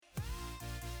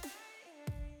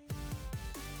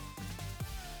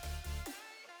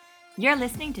You're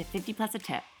listening to 50 Plus a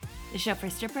Tip, the show for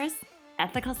strippers,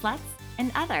 ethical sluts,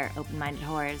 and other open-minded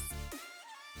whores.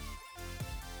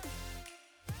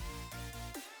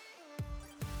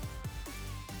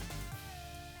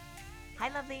 Hi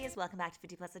lovelies, welcome back to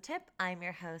 50 Plus a Tip. I'm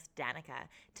your host, Danica.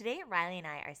 Today, Riley and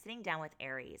I are sitting down with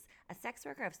Aries, a sex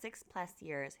worker of 6+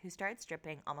 years who started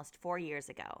stripping almost 4 years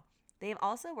ago. They have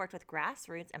also worked with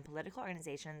grassroots and political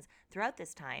organizations throughout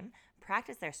this time,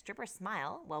 practiced their stripper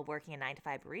smile while working a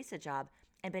 9-to-5 barista job,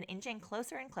 and been inching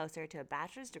closer and closer to a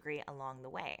bachelor's degree along the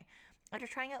way. After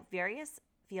trying out various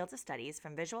fields of studies,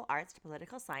 from visual arts to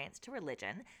political science to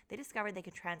religion, they discovered they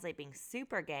could translate being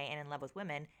super gay and in love with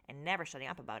women and never shutting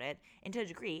up about it into a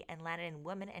degree and landed in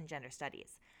women and gender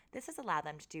studies. This has allowed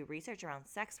them to do research around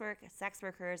sex work, sex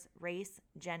workers, race,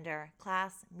 gender,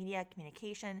 class, media,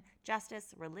 communication,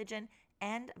 justice, religion,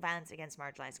 and violence against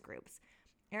marginalized groups.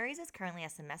 Aries is currently a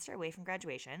semester away from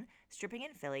graduation, stripping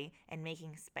in Philly, and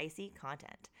making spicy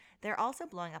content. They're also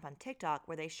blowing up on TikTok,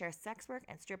 where they share sex work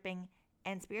and stripping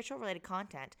and spiritual related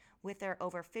content with their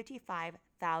over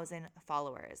 55,000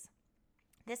 followers.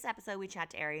 This episode, we chat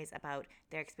to Aries about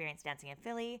their experience dancing in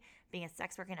Philly, being a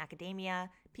sex worker in academia,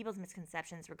 people's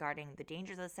misconceptions regarding the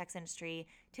dangers of the sex industry,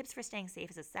 tips for staying safe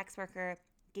as a sex worker,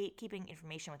 gatekeeping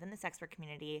information within the sex work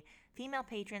community, female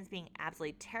patrons being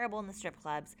absolutely terrible in the strip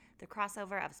clubs, the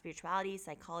crossover of spirituality,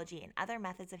 psychology, and other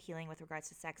methods of healing with regards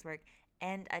to sex work,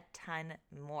 and a ton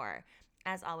more.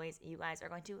 As always, you guys are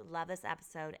going to love this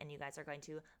episode and you guys are going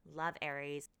to love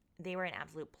Aries. They were an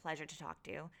absolute pleasure to talk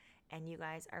to, and you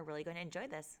guys are really going to enjoy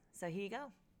this. So here you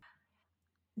go.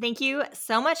 Thank you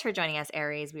so much for joining us,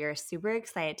 Aries. We are super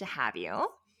excited to have you.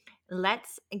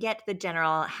 Let's get the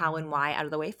general how and why out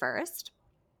of the way first.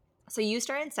 So you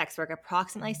started sex work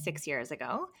approximately 6 years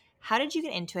ago. How did you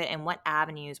get into it, and what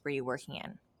avenues were you working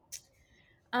in?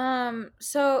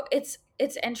 So it's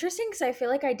interesting because I feel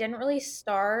like I didn't really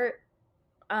start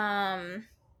I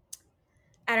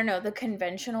don't know, the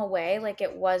conventional way. Like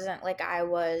it wasn't like I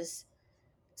was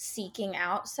seeking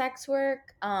out sex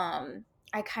work.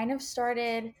 I kind of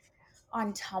started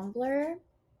on Tumblr,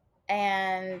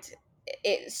 and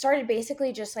it started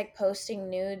basically just like posting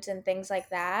nudes and things like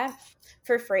that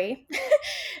for free.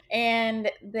 And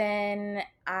then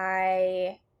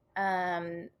I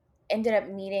ended up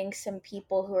meeting some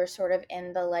people who are sort of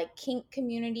in the like kink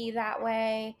community that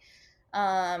way.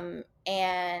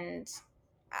 And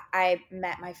I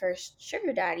met my first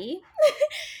sugar daddy.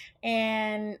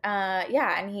 And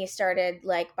yeah, and he started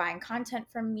like buying content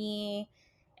from me,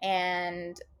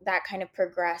 and that kind of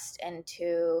progressed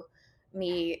into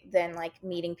me then like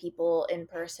meeting people in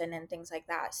person and things like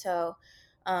that.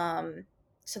 Um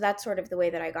so that's sort of the way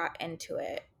that I got into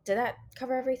it. Did that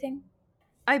cover everything?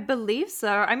 I believe so.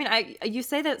 I mean, you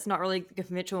say that it's not really a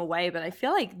conventional way, but I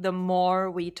feel like the more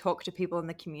we talk to people in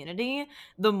the community,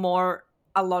 the more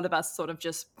a lot of us sort of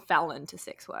just fell into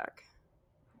sex work.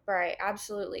 Right,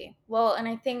 absolutely. Well, and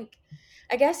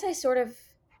I guess I sort of,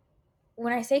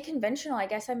 when I say conventional, I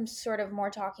guess I'm sort of more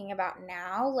talking about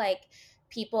now. Like,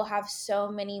 people have so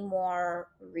many more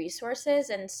resources.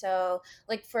 And so,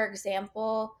 like, for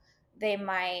example, they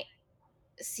might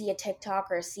see a TikTok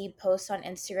or see posts on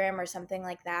Instagram or something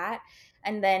like that,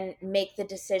 and then make the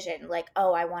decision, like,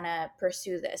 oh, I want to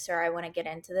pursue this or I want to get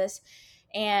into this.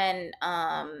 And,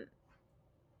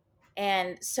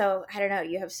 and so I don't know,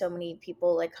 you have so many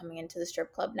people like coming into the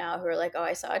strip club now who are like, oh,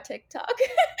 I saw a TikTok.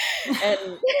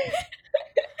 and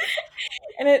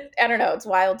and I don't know, it's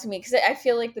wild to me because I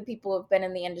feel like the people who've been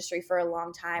in the industry for a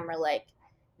long time are like,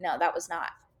 no, that was not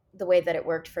the way that it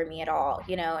worked for me at all,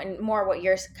 and more what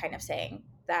you're kind of saying,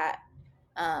 that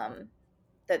um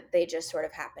that they just sort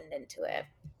of happened into it.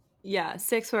 Yeah,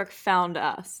 sex work found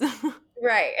us.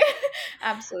 Right.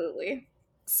 Absolutely.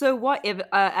 So, what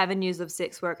avenues of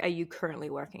sex work are you currently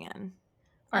working in,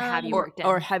 or have you um worked in?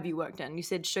 Or have you worked in? You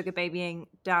said sugar babying,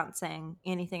 dancing,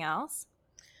 anything else?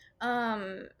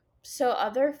 um so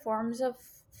other forms of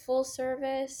full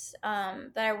service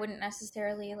that I wouldn't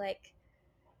necessarily like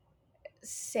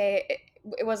say,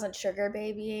 it wasn't sugar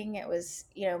babying. It was,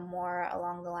 more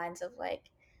along the lines of like,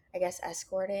 I guess,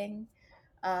 escorting.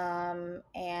 And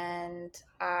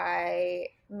I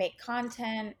make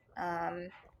content.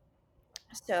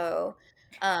 So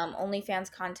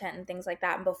OnlyFans content and things like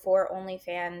that. And before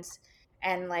OnlyFans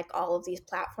and like all of these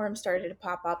platforms started to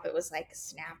pop up, it was like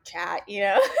Snapchat,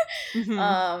 Mm-hmm.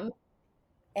 um,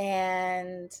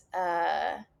 and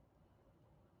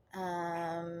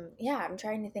yeah, I'm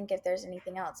trying to think if there's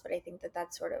anything else, but I think that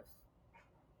that's sort of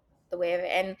the way of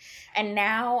it. And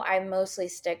now I mostly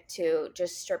stick to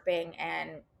just stripping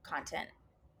and content,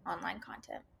 online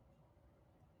content.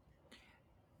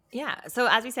 Yeah. So,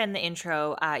 as we said in the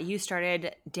intro, you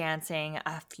started dancing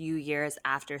a few years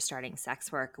after starting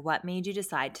sex work. What made you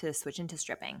decide to switch into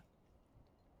stripping?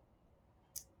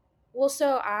 Well,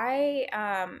 so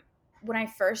when I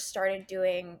first started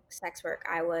doing sex work,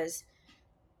 I was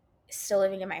still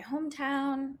living in my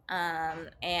hometown,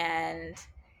 and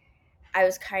I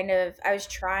was trying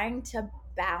to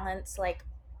balance like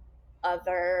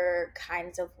other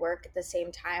kinds of work at the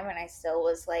same time, and I still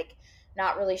was like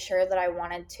not really sure that I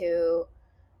wanted to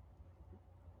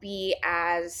be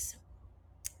as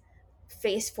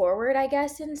face forward, I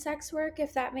guess, in sex work,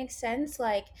 if that makes sense.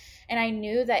 Like, and I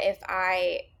knew that if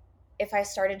I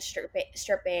started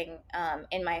stripping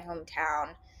in my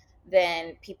hometown,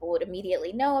 then people would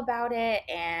immediately know about it,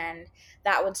 and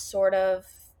that would sort of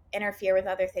interfere with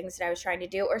other things that I was trying to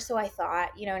do, or so I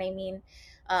thought. You know what I mean?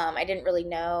 I didn't really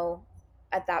know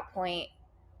at that point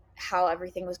how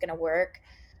everything was going to work.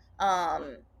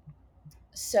 Um,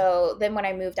 so then when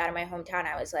I moved out of my hometown,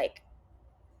 I was like,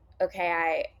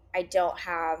 okay, I don't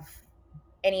have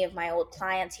any of my old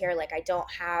clients here. Like, I don't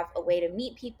have a way to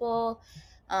meet people,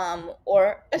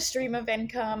 or a stream of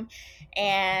income.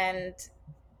 And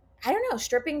I don't know,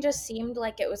 stripping just seemed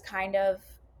like it was kind of,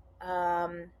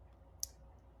 um,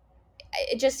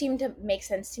 it just seemed to make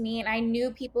sense to me. And I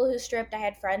knew people who stripped. I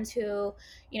had friends who,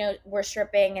 were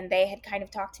stripping, and they had kind of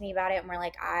talked to me about it and were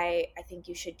like, I think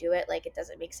you should do it. Like, it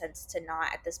doesn't make sense to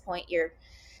not at this point.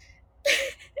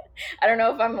 I don't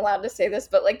know if I'm allowed to say this,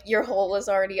 but like your hole is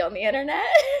already on the internet.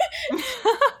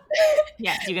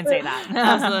 Yes, you can say that. Um,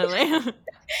 Absolutely.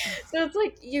 so it's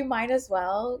like you might as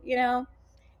well,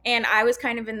 And I was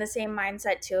kind of in the same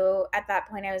mindset too. At that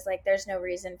point, I was like, "There's no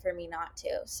reason for me not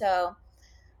to."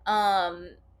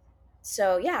 Um,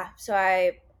 yeah. So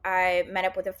I met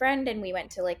up with a friend, and we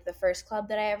went to like the first club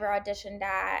that I ever auditioned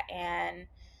at, and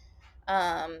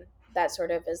um, that sort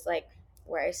of is like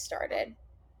where I started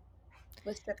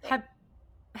with stripping. have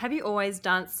Have you always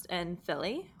danced in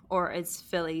Philly, or is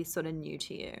Philly sort of new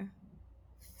to you?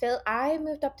 I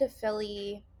moved up to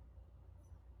Philly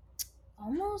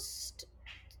almost,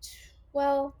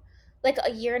 well, like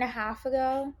a year and a half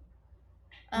ago,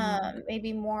 Mm.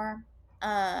 maybe more.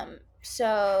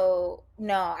 So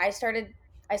no, I started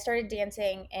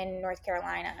dancing in North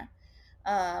Carolina,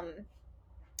 um,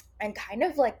 and kind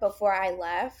of like before I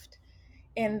left,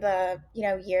 in the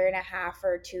year and a half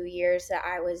or 2 years that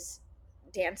I was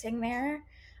dancing there,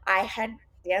 I had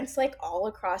danced like all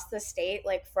across the state,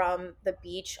 like from the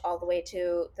beach all the way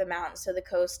to the mountains, so the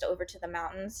coast over to the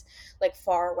mountains, like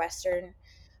far western,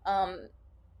 um,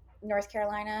 North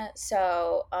Carolina.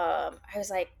 So I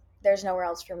was like, there's nowhere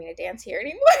else for me to dance here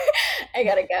anymore. I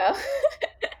gotta go.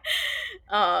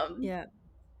 Yeah.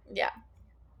 Yeah.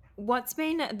 What's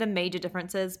been the major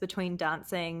differences between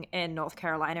dancing in North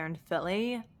Carolina and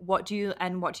Philly? What do you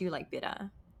like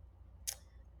better?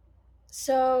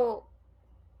 So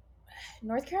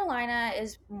North Carolina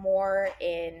is more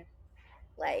in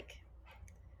like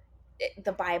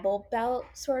the Bible Belt,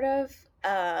 sort of.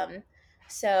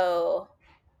 So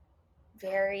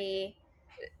very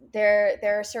there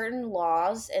are certain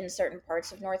laws in certain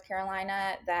parts of North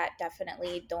Carolina that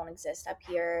definitely don't exist up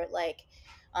here. Like,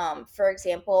 for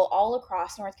example, all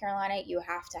across North Carolina, you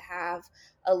have to have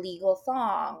a legal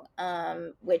thong,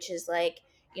 which is like,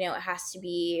 it has to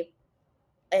be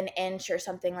an inch or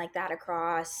something like that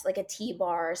across, like a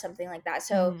T-bar or something like that.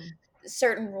 So Mm.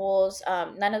 certain rules.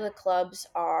 None of the clubs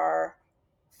are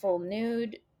full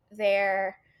nude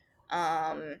there.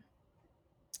 Um,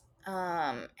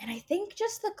 and I think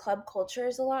just the club culture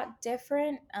is a lot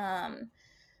different.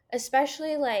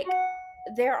 Especially like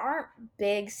there aren't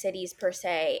big cities per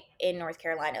se in North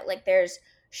Carolina. Like there's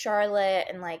Charlotte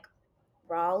and like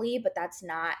Raleigh, but that's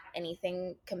not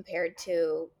anything compared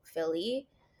to Philly.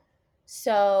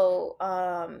 So,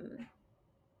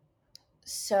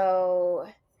 so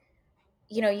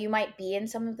you might be in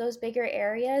some of those bigger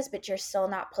areas, but you're still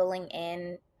not pulling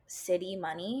in city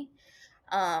money.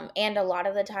 And a lot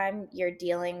of the time you're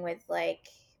dealing with like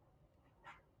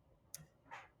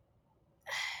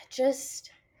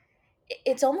just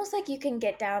it's almost like you can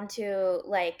get down to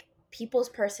like people's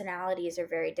personalities are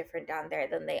very different down there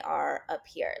than they are up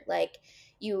here. Like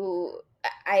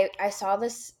I saw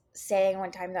this saying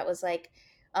one time that was like,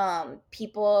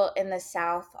 people in the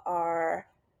South are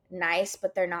nice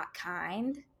but they're not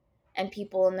kind, and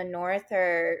people in the North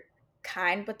are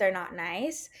kind but they're not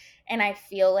nice. And I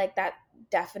feel like that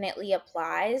definitely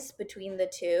applies between the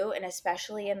two, and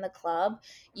especially in the club,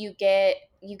 you get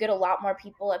a lot more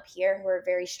people up here who are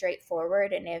very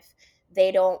straightforward, and if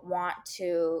they don't want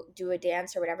to do a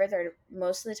dance or whatever, they're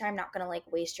most of the time not going to like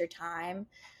waste your time.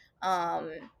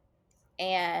 um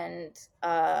And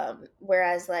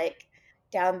whereas like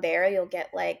down there you'll get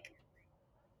like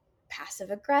passive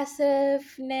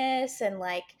aggressiveness and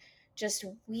like just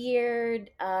weird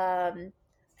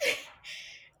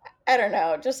I don't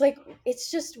know, just like it's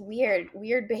just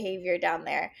weird behavior down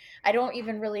there. I don't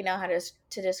even really know how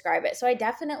to describe it. So I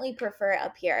definitely prefer it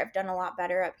up here. I've done a lot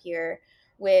better up here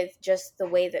with just the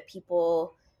way that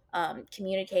people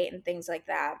communicate and things like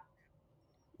that.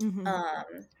 Mm-hmm.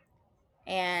 Um,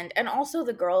 and also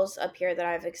the girls up here that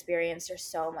I've experienced are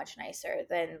so much nicer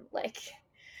than like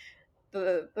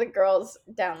the girls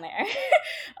down there.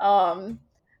 um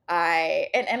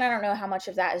and I don't know how much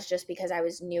of that is just because I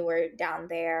was newer down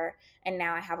there and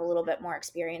now I have a little bit more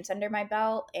experience under my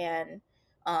belt, and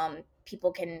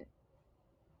people can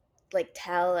like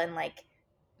tell and like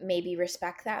maybe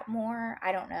respect that more.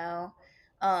 I don't know.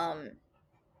 Um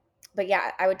but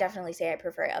yeah, I would definitely say I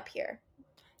prefer it up here.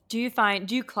 Do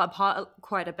you club hop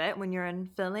quite a bit when you're in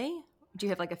Philly? Do you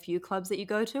have like a few clubs that you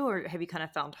go to, or have you kind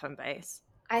of found home base?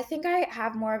 I think I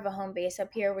have more of a home base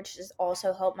up here, which has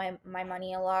also helped my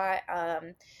money a lot.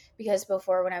 Because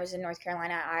before, when I was in North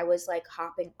Carolina, I was like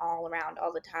hopping all around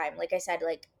all the time. Like I said,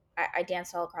 like I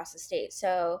danced all across the state,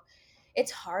 so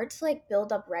it's hard to like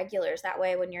build up regulars that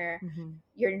way when Mm-hmm.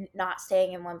 you're not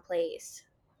staying in one place.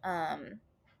 Um,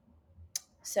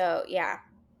 so yeah,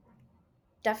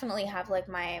 definitely have like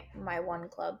my one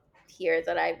club here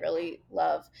that I really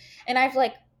love, and I've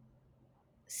like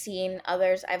seen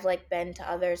others. I've like been to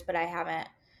others, but I haven't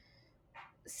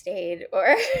stayed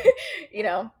or you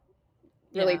know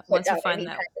really Yeah, put once down you any find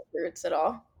that, kind of roots at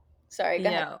all. Sorry, go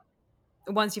ahead.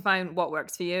 yeah, once you find what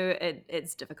works for you,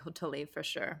 it's difficult to leave for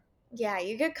sure. Yeah,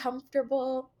 you get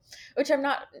comfortable, which I'm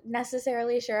not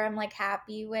necessarily sure I'm like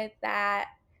happy with that,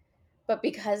 but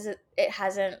because it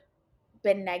hasn't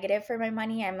been negative for my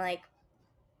money, I'm like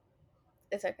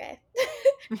it's okay.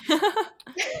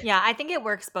 Yeah, I think it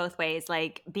works both ways.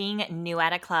 Like being new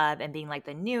at a club and being like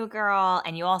the new girl,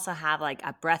 and you also have like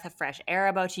a breath of fresh air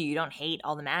about you. You don't hate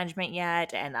all the management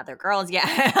yet, and the other girls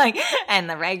yet, like and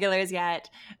the regulars yet.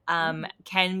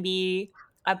 Can be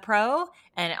a pro,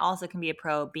 and it also can be a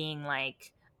pro being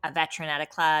like a veteran at a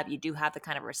club. You do have the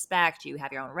kind of respect. You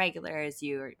have your own regulars.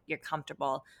 You're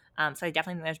comfortable. So I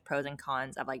definitely think there's pros and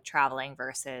cons of like traveling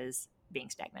versus being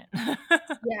stagnant.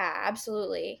 Yeah,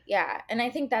 absolutely. Yeah. And I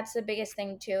think that's the biggest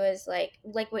thing too is like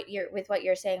what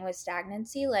you're saying with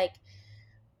stagnancy, like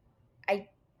I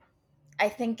I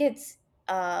think it's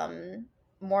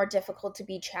more difficult to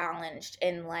be challenged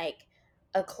in like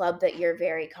a club that you're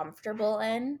very comfortable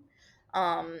in.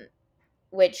 Um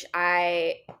which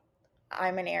I'm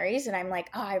an Aries and I'm like,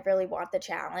 "Oh, I really want the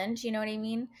challenge." You know what I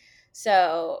mean?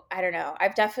 So, I don't know.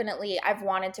 I've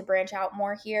wanted to branch out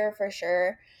more here for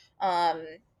sure. Um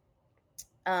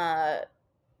uh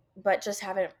but just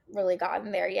haven't really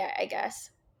gotten there yet, I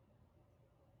guess.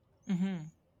 Hmm.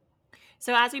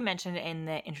 So, as we mentioned in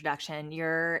the introduction,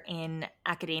 you're in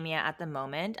academia at the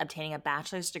moment, obtaining a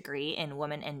bachelor's degree in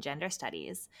women and gender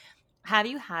studies. Have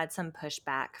you had some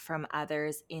pushback from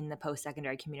others in the post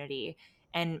secondary community?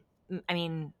 And I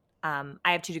mean, I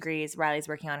have two degrees. Riley's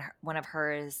working on one of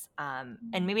hers. And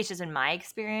maybe it's just in my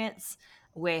experience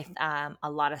with a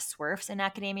lot of swerfs in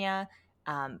academia.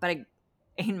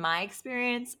 In my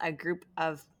experience, a group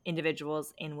of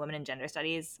individuals in women and gender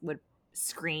studies would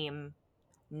scream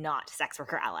not sex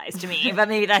worker allies to me, but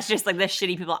maybe that's just like the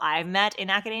shitty people I've met in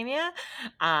academia.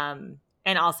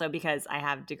 And also because I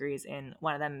have degrees in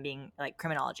one of them being like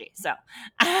criminology. So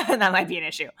that might be an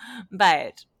issue.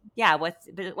 But yeah, what's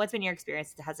been your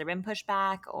experience? Has there been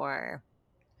pushback or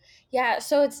Yeah,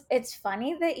 so it's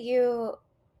funny that you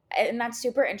and that's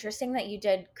super interesting that you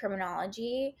did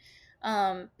criminology,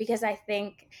 because I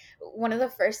think one of the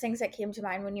first things that came to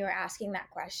mind when you were asking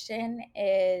that question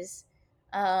is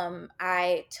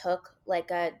I took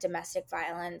like a domestic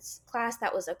violence class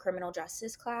that was a criminal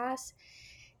justice class,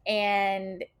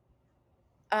 and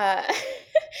uh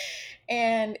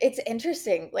and it's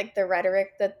interesting like the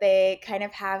rhetoric that they kind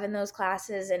of have in those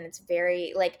classes, and it's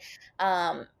very like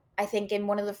I think in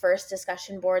one of the first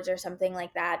discussion boards or something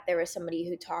like that there was somebody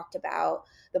who talked about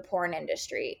the porn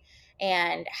industry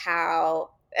and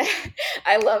how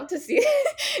I love to see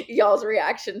y'all's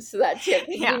reactions to that too,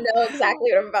 because yeah. you know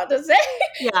exactly what I'm about to say.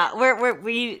 Yeah,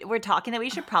 we're talking that we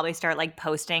should probably start like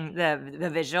posting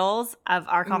the visuals of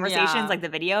our conversations, Yeah. like the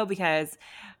video, because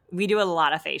we do a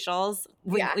lot of facials.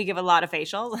 Yeah. We give a lot of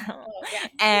facials, Oh, yeah.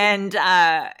 and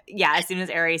yeah, as soon as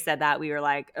Aries said that, we were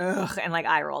like, ugh, and like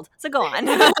eye rolled. So go on.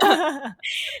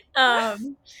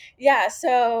 um yeah,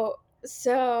 so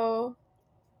so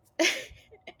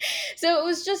it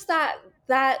was just that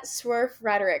that swerve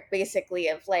rhetoric basically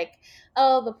of like,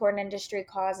 oh, the porn industry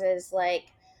causes like,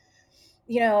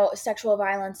 sexual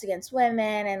violence against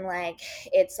women, and like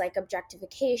it's like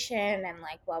objectification and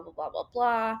like blah blah blah blah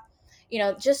blah,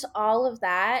 just all of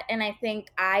that. And I think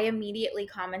I immediately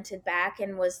commented back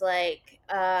and was like,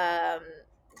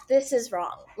 this is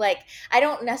wrong. Like, I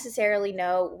don't necessarily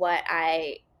know what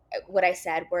I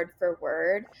said word for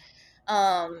word,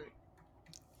 um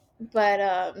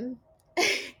but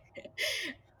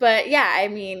but yeah, I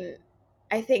mean,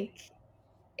 I think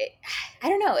it, I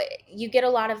don't know, you get a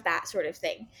lot of that sort of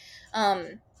thing.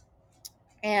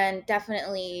 And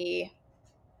definitely,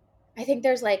 I think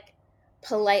there's like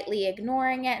politely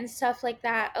ignoring it and stuff like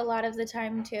that a lot of the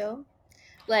time too.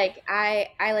 Like, I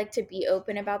like to be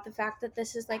open about the fact that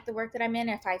this is like the work that I'm in,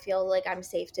 if I feel like I'm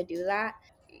safe to do that.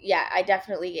 Yeah, I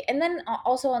definitely. And then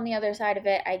also on the other side of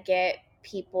it, I get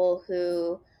people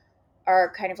who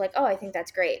are kind of like, oh, I think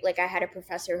that's great. Like, I had a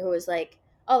professor who was like,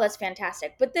 oh, that's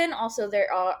fantastic. But then also there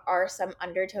are some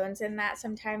undertones in that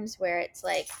sometimes where it's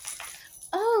like,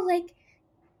 oh, like,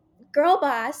 girl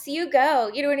boss, you go.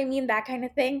 You know what I mean? That kind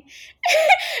of thing.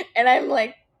 And I'm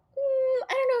like,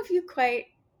 I don't know if you quite,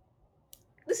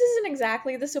 this isn't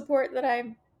exactly the support that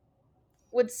I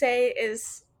would say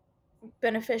is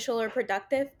beneficial or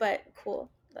productive, but cool.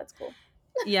 That's cool.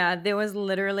 Yeah, there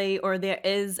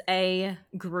is a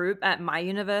group at my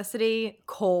university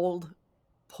called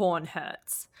Porn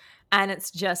Hurts. And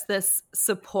it's just this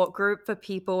support group for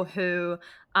people who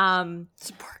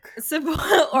support,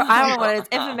 or I don't know what it is,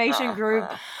 information group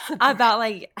about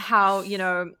like how,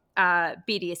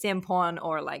 BDSM porn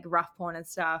or like rough porn and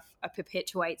stuff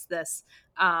perpetuates this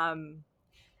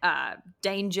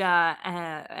danger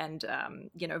and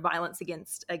violence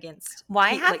against Why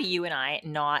have like, you and I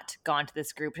not gone to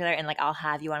this group together and like I'll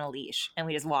have you on a leash and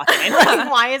we just walk in?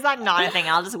 Like, why is that not a thing?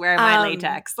 I'll just wear my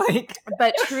latex. Like,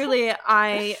 but truly,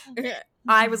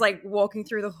 I was like walking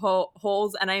through the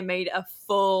halls and I made a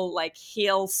full like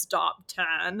heel stop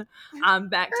turn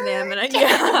back to them, and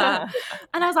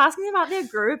and I was asking them about their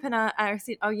group, and I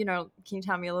said, oh, can you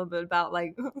tell me a little bit about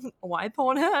like why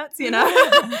porn hurts,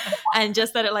 and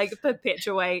just that it like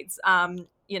perpetuates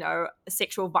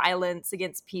sexual violence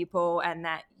against people, and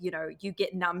that you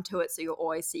get numb to it, so you're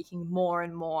always seeking more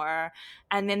and more.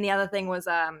 And then the other thing was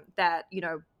that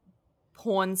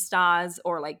porn stars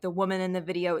or like the woman in the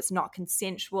video, it's not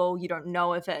consensual. You don't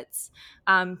know if it's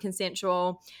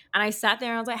consensual. And I sat there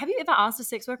and I was like, have you ever asked a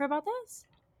sex worker about this?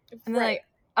 And they're like,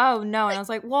 oh no. And I was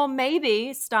like, well,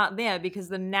 maybe start there, because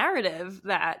the narrative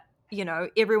that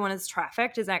everyone is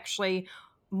trafficked is actually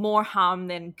more harm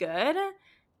than good.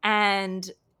 And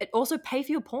it also pay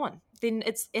for your porn, then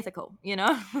it's ethical.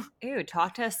 Ew,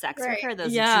 talk to a sex Right. worker,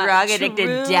 those Yeah, drug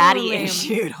addicted daddy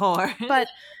issued whore. But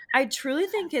I truly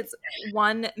think it's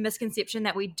one misconception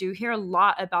that we do hear a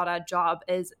lot about our job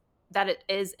is that it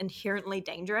is inherently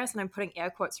dangerous, and I'm putting air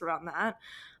quotes around that.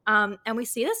 And we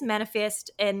see this manifest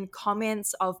in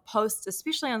comments of posts,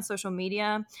 especially on social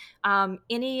media.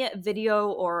 Any video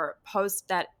or post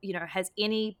that has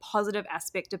any positive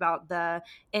aspect about the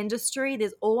industry,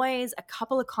 there's always a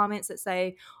couple of comments that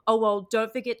say, "Oh well,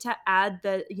 don't forget to add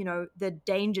the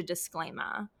danger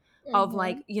disclaimer." Of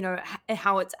like,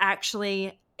 how it's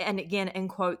actually, and again in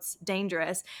quotes,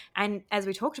 dangerous. And as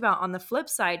we talked about, on the flip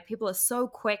side, people are so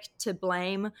quick to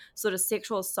blame sort of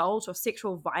sexual assault or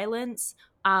sexual violence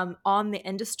on the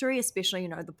industry, especially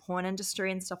the porn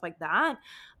industry and stuff like that.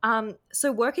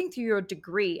 So working through your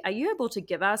degree, are you able to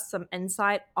give us some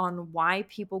insight on why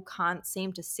people can't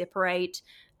seem to separate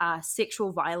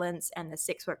sexual violence and the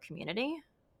sex work community?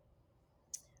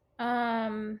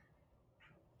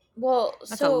 Well,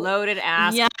 That's a loaded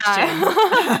ass question.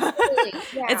 totally,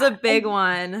 yeah. It's a big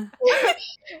one.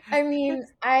 I mean,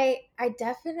 I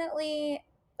definitely,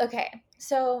 okay.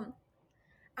 So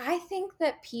I think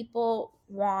that people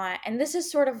want, and this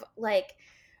is sort of like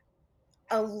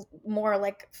more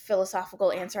like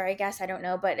philosophical answer, I guess. I don't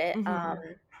know, but uh,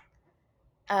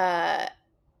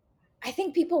 I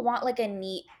think people want like a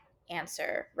neat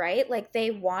answer, right? Like,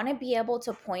 they want to be able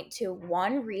to point to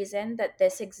one reason that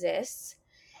this exists,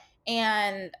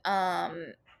 and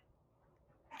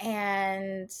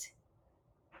and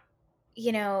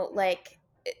like,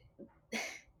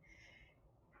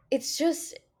 it's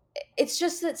just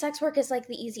that sex work is like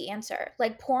the easy answer.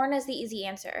 Like, porn is the easy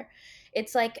answer.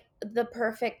 It's like the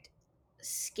perfect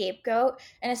scapegoat,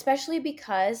 and especially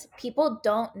because people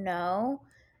don't know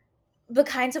the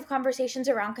kinds of conversations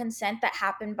around consent that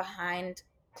happen behind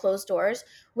closed doors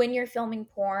when you're filming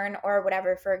porn or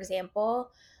whatever, for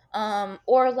example,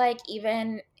 or like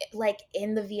even like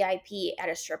in the VIP at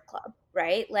a strip club,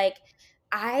 right? Like,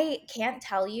 I can't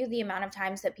tell you the amount of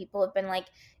times that people have been like,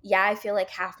 yeah, I feel like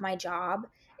half my job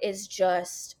is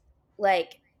just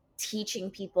like teaching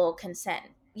people consent.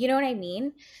 You know what I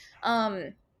mean?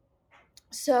 Um,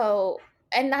 so,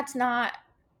 and that's not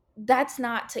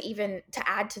to even to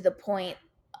add to the point,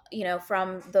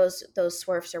 from those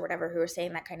swerfs or whatever who are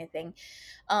saying that kind of thing.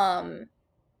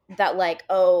 That like,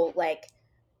 oh, like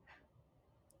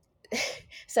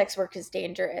sex work is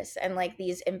dangerous and like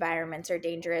these environments are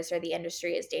dangerous or the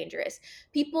industry is dangerous.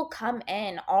 People come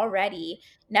in already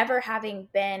never having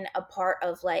been a part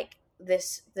of like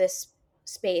this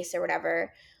space or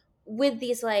whatever with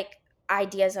these like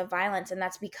ideas of violence, and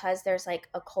that's because there's like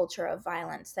a culture of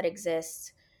violence that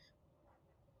exists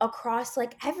across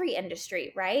like every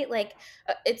industry, right? Like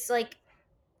it's like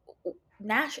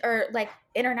or like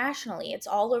internationally, it's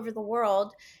all over the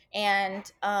world.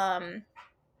 And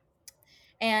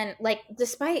like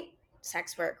despite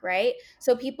sex work, right?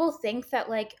 So people think that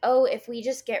like, oh, if we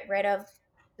just get rid of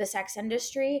the sex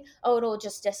industry, oh, it'll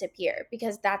just disappear,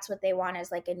 because that's what they want,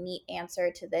 is like a neat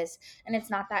answer to this. And it's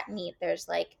not that neat. There's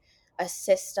like a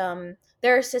system,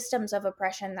 there are systems of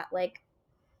oppression that like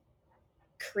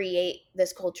create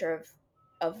this culture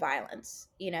of violence,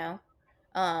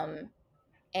 um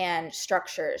and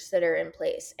structures that are in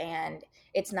place, and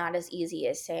it's not as easy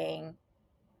as saying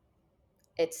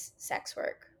it's sex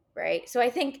work, right? So I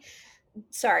think,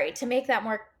 sorry, to make that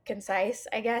more concise,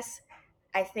 I guess,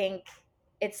 I think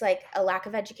it's like a lack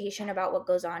of education about what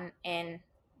goes on in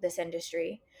this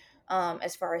industry,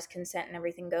 as far as consent and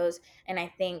everything goes. And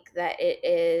I think that it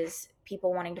is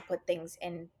people wanting to put things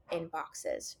in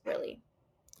boxes, really.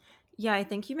 Yeah, I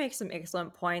think you make some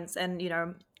excellent points. And,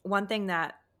 one thing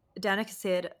that Danica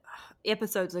said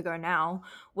episodes ago now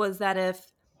was that if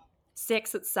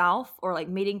sex itself, or like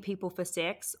meeting people for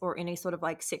sex, or any sort of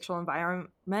like sexual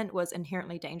environment, was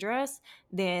inherently dangerous,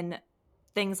 then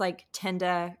things like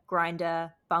Tinder,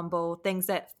 Grindr, Bumble, things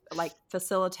that like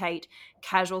facilitate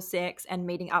casual sex and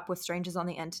meeting up with strangers on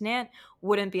the internet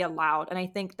wouldn't be allowed. And I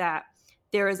think that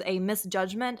there is a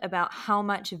misjudgment about how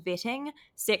much vetting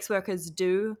sex workers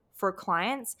do for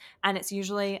clients, and it's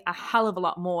usually a hell of a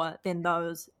lot more than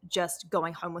those just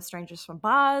going home with strangers from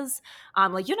bars.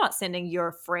 Like, you're not sending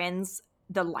your friends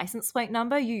the license plate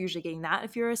number. You're usually getting that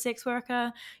if you're a sex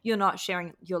worker. You're not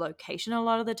sharing your location a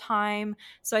lot of the time.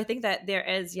 So I think that there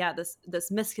is, this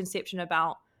misconception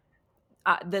about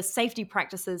the safety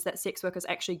practices that sex workers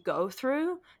actually go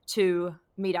through to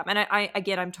meet up. And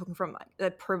again, I'm talking from like a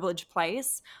privileged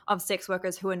place of sex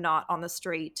workers who are not on the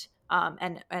street,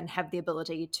 and have the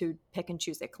ability to pick and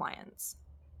choose their clients.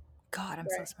 God, I'm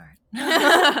so Right.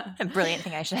 smart. A brilliant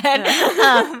thing I should.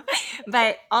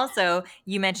 But also,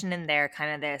 you mentioned in there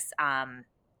kind of this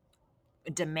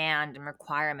demand and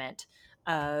requirement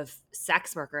of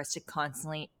sex workers to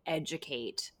constantly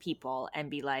educate people and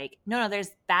be like, no,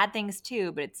 there's bad things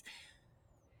too, but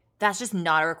that's just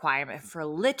not a requirement for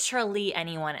literally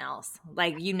anyone else.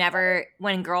 Like, you never,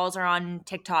 when girls are on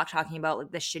TikTok talking about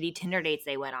like the shitty Tinder dates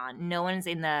they went on, no one's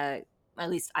at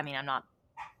least, I mean, I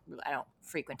don't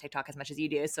frequent TikTok as much as you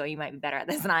do, so you might be better at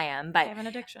this than I am. But I have an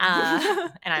addiction,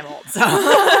 and I'm old, so.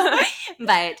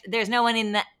 But there's no one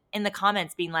in the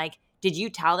comments being like, "Did you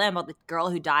tell them about the girl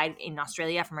who died in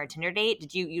Australia from her Tinder date?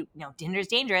 Did you Tinder's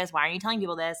dangerous? Why aren't you telling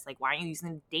people this? Like, why aren't you using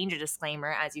the danger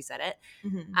disclaimer as you said it?"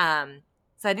 Mm-hmm.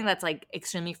 So I think that's like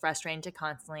extremely frustrating to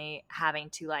constantly having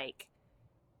to like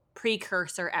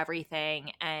precursor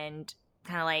everything and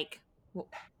kind of like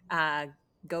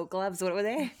goat gloves. What were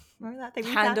they? Remember that thing?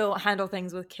 Handle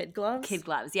things with kid gloves. Kid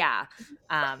gloves, yeah.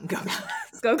 Goat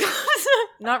gloves. Go gloves.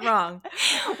 Not wrong.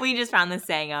 We just found this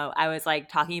saying. I was like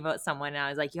talking about someone, and I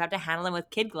was like, "You have to handle them with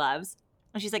kid gloves."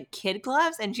 And she's like, "Kid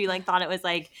gloves," and she like thought it was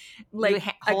like you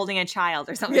holding a child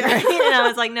or something. Yeah. Right? And I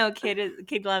was like, "No,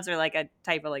 kid gloves are like a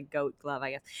type of like goat glove,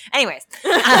 I guess." Anyways,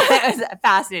 it was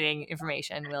fascinating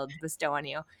information we'll bestow on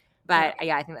you. But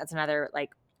yeah, I think that's another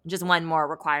like just one more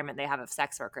requirement they have of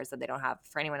sex workers that they don't have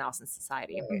for anyone else in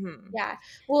society. Mm-hmm. Yeah.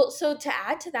 Well, so to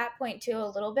add to that point too a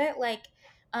little bit, like,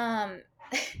 um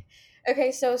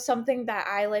okay, so something that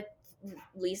I like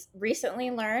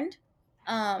recently learned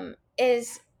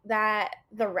is that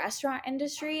the restaurant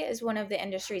industry is one of the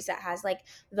industries that has like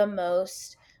the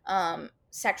most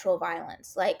sexual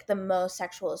violence, like the most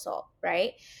sexual assault,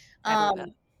 right? I believe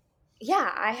it.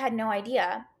 Yeah, I had no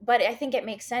idea, but I think it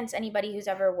makes sense. Anybody who's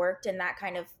ever worked in that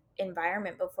kind of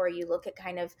environment before, you look at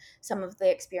kind of some of the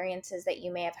experiences that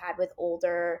you may have had with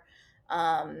older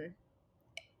um,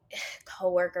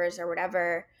 coworkers or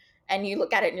whatever, and you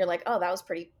look at it and you're like, oh, that was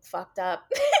pretty fucked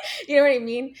up. You know what I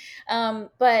mean?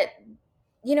 But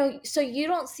so you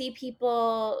don't see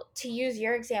people, to use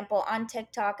your example, on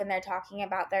TikTok, and they're talking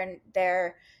about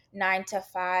their 9 to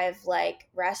 5 like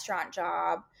restaurant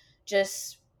job,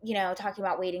 just talking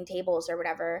about waiting tables or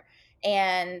whatever,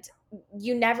 and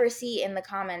you never see in the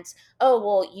comments, oh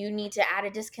well, you need to add a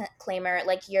disclaimer,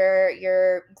 like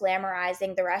you're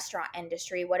glamorizing the restaurant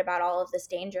industry, what about all of this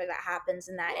danger that happens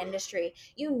in that industry?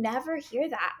 You never hear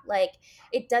that. Like,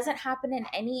 it doesn't happen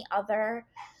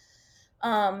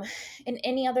um in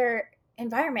any other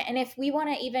environment. And if we want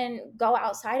to even go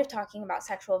outside of talking about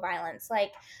sexual violence,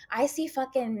 like, I see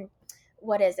fucking,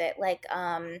 what is it, like,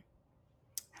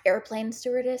 airplane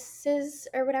stewardesses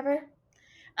or whatever,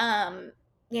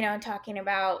 talking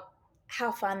about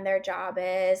how fun their job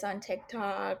is on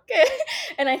TikTok.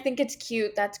 And I think it's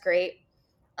cute, that's great.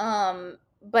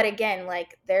 But again,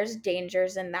 like, there's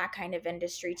dangers in that kind of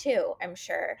industry too, I'm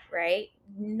sure, right?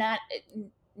 Not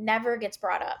Never gets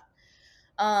brought up.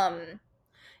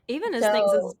 Even as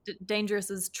things So as dangerous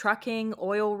as trucking,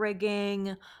 oil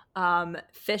rigging,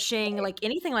 fishing, like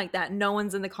anything like that, no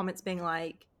one's in the comments being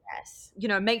like, yes,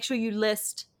 make sure you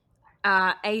list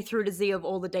A through to Z of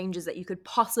all the dangers that you could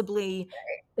possibly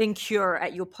incur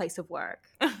at your place of work.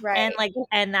 And right,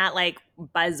 and that like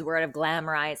buzzword of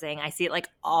glamorizing, I see it like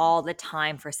all the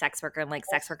time for sex worker and like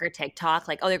sex worker TikTok.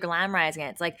 Like, oh, they're glamorizing it.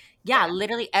 It's like, yeah, yeah,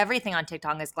 literally everything on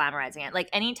TikTok is glamorizing it. Like,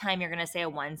 anytime you're gonna say a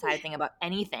one-sided thing about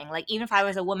anything, like even if I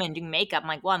was a woman doing makeup, I'm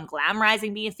like, well, I'm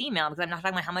glamorizing being a female because I'm not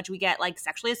talking about how much we get like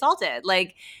sexually assaulted. Like,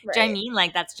 do you know what I right. mean?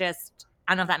 Like, that's just,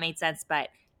 I don't know if that made sense, but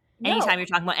No, anytime you're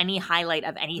talking about any highlight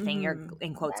of anything, you're Mhm.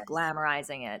 in quotes yes,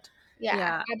 glamorizing it. yeah,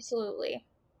 Yeah, absolutely,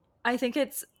 I think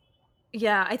it's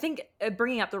yeah, I think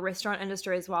bringing up the restaurant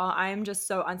industry as well, I am just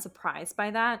so unsurprised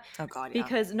by that Oh God, yeah.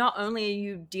 because not only are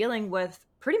you dealing with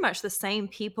pretty much the same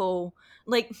people,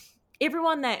 like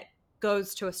everyone that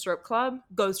goes to a strip club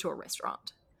goes to a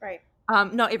restaurant. right,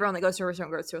 Not everyone that goes to a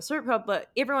restaurant goes to a strip club, but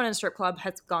everyone in a strip club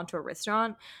has gone to a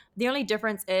restaurant. The only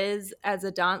difference is, as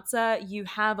a dancer, you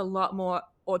have a lot more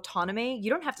autonomy. You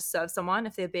don't have to serve someone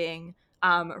if they're being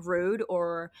rude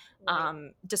or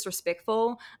right.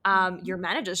 disrespectful. Mhm. Your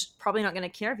manager's probably not going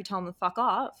to care if you tell them to fuck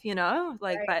off,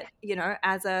 like, Right, but,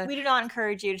 as a, We do not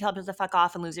encourage you to tell people to fuck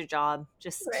off and lose your job.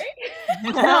 Just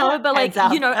right. no, but like, heads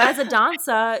up. as a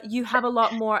dancer, you have a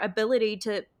lot more ability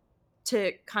to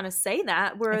kind of say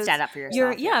that, And whereas stand up for you're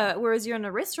yourself. yeah whereas you're in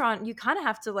a restaurant, you kind of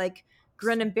have to like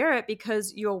grin and bear it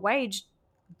because your wage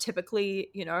typically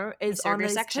You is serve on your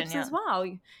those section, tips yeah. as well.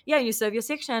 Yeah, you serve your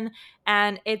section,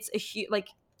 and it's a huge, like,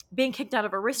 being kicked out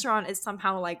of a restaurant is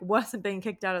somehow like worse than being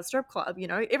kicked out of a strip club.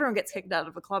 Everyone gets kicked out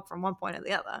of a club from one point or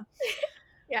the other.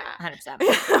 Yeah, 100%.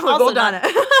 We've all Also, done not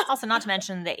it. also not to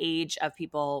mention the age of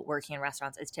people working in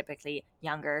restaurants is typically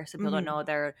younger, so people don't Hmm. know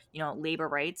their labor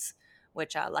rights,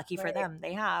 which lucky for right, them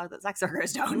they have that sex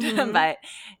workers don't. Hmm. But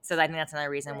so I think that's another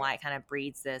reason right. why it kind of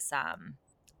breeds this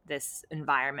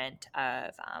environment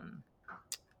of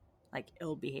like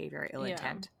ill behavior, ill Yeah.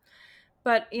 intent.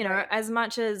 But, Right. as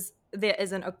much as there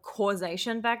isn't a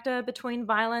causation factor between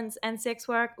violence and sex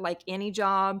work, like any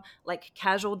job, like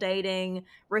casual dating,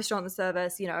 restaurant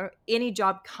service, any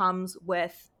job comes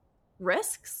with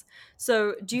risks.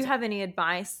 So, do you have any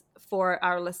advice for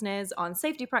our listeners on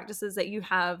safety practices that you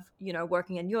have,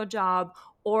 working in your job,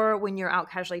 or when you're out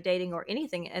casually dating, or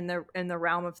anything in the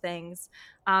realm of things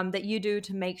that you do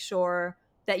to make sure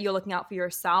that you're looking out for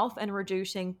yourself and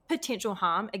reducing potential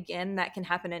harm, again, that can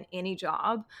happen in any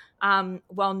job,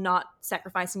 while not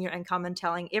sacrificing your income and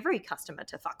telling every customer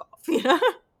to fuck off,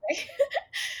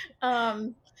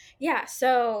 um yeah,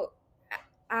 so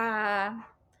uh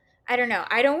I don't know,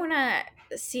 I don't want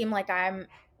to seem like I'm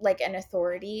like an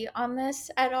authority on this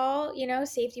at all,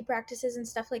 safety practices and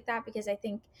stuff like that, because I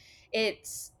think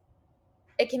it's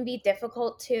it can be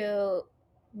difficult to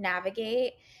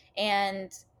navigate,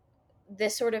 and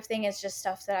this sort of thing is just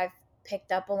stuff that I've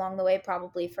picked up along the way,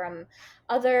 probably from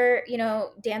other,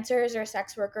 dancers or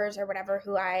sex workers or whatever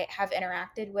who I have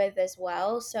interacted with as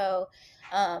well. So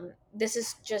this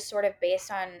is just sort of based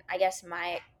on, I guess,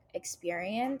 my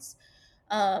experience.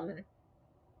 Um,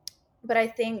 but I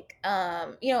think,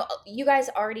 you guys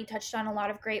already touched on a lot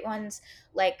of great ones,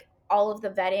 like all of the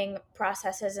vetting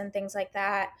processes and things like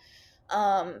that.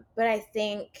 But I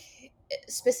think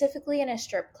specifically in a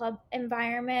strip club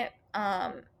environment,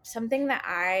 something that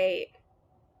I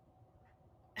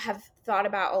have thought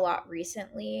about a lot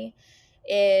recently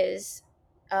is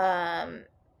um,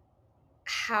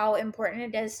 how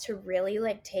important it is to really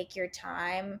like take your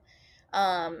time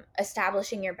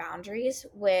establishing your boundaries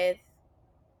with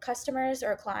customers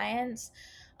or clients.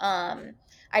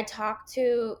 I talk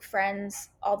to friends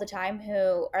all the time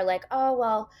who are like, oh,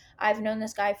 well, I've known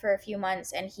this guy for a few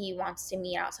months and he wants to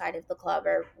meet outside of the club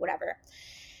or whatever.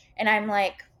 And I'm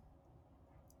like,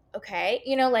 okay,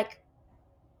 like,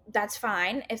 that's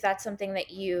fine if that's something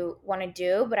that you want to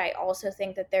do. But I also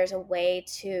think that there's a way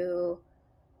to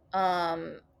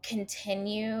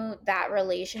continue that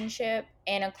relationship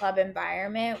in a club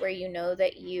environment where you know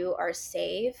that you are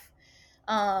safe,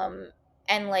 um,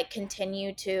 and like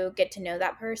continue to get to know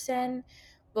that person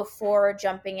before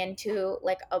jumping into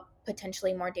like a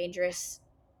potentially more dangerous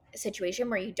situation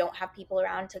where you don't have people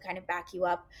around to kind of back you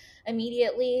up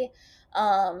immediately.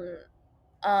 Um,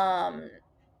 um,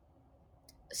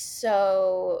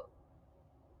 so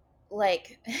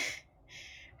like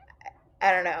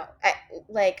I don't know.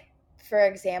 Like, for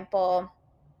example,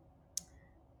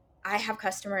 I have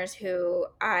customers who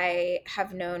I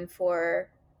have known for,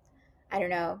 I don't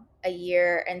know, a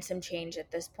year and some change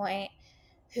at this point,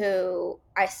 who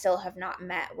I still have not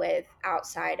met with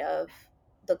outside of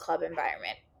the club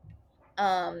environment.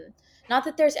 Um, Not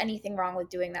that there's anything wrong with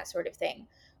doing that sort of thing,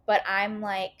 but I'm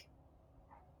like,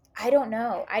 I don't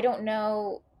know. I don't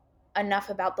know enough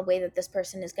about the way that this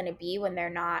person is going to be when they're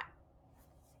not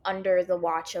under the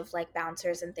watch of like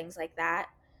bouncers and things like that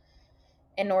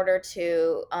in order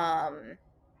to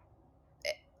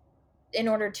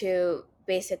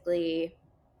basically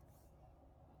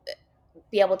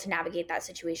be able to navigate that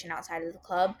situation outside of the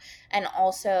club. And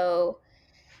also,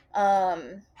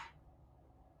 um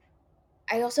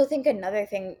I also think another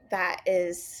thing that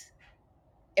is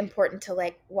important to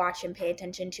like watch and pay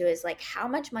attention to is like, how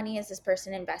much money is this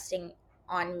person investing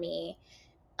on me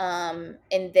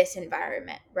in this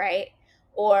environment, right?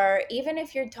 Or even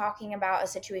if you're talking about a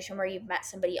situation where you've met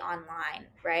somebody online,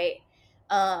 right?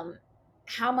 um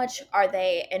how much are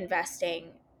they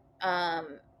investing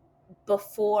um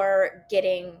before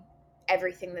getting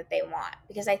everything that they want?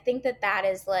 Because I think that that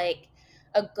is like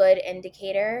a good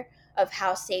indicator of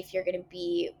how safe you're going to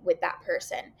be with that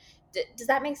person. Does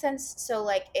that make sense? So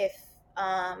like if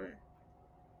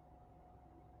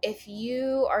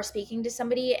you are speaking to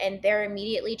somebody and they're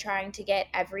immediately trying to get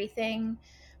everything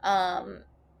um,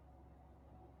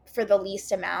 for the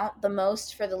least amount, the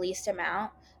most for the least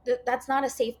amount, that's not a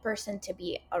safe person to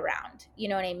be around. You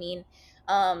know what I mean?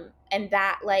 And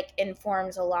that like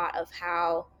informs a lot of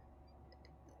how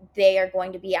they are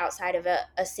going to be outside of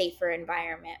a safer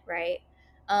environment, right?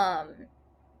 Um,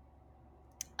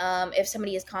 if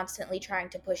somebody is constantly trying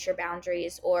to push your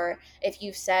boundaries, or if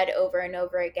you've said over and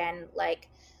over again, like,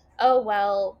 oh,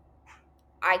 well,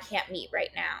 I can't meet right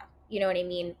now. You know what I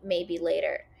mean? Maybe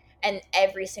later. And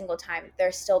every single time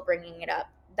they're still bringing it up.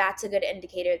 That's a good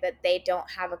indicator that they don't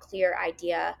have a clear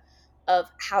idea of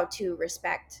how to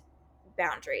respect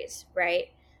boundaries,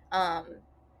 right? Um,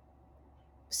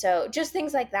 so just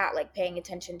things like that, like paying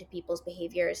attention to people's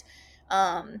behaviors.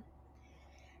 Um,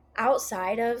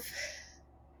 Outside of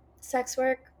sex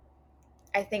work,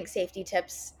 I think safety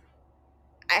tips.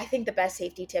 I think the best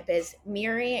safety tip is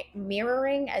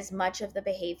mirroring as much of the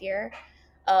behavior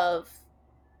of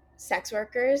sex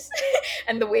workers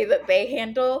and the way that they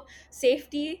handle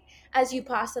safety as you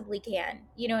possibly can.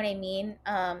 You know what I mean?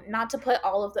 Not to put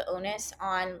all of the onus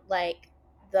on like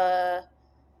the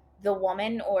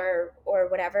woman or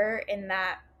whatever in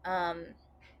that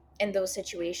in those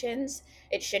situations.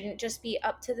 It shouldn't just be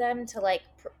up to them to like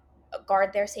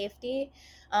guard their safety.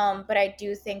 But I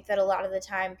do think that a lot of the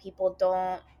time people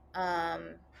um,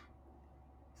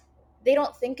 they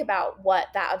don't think about what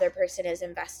that other person is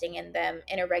investing in them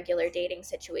in a regular dating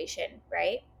situation,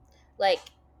 right? Like,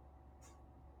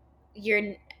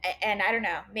 you're and I don't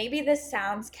know, maybe this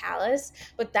sounds callous,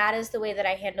 but that is the way that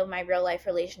I handle my real life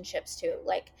relationships too.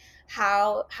 Like,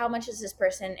 how much is this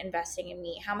person investing in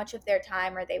me? How much of their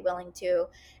time are they willing to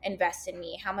invest in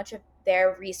me? How much of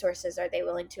their resources are they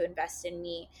willing to invest in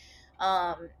me?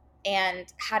 um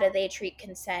and how do they treat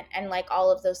consent, and like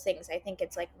all of those things. I think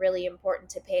it's like really important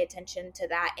to pay attention to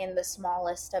that in the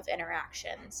smallest of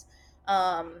interactions.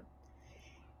 And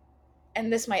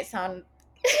this might sound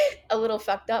a little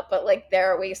fucked up, but like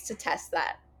there are ways to test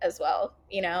that as well,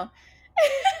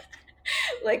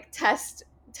 like test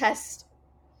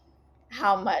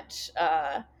how much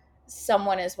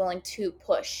someone is willing to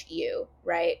push you,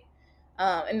 right?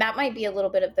 And that might be a little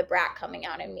bit of the brat coming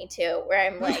out in me too, where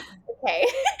I'm like, okay,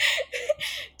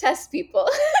 test people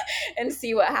and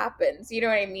see what happens. You know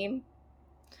what I mean?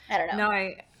 I don't know.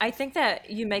 No, I think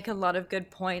that you make a lot of good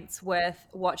points with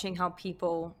watching how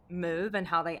people move and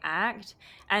how they act.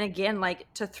 And again,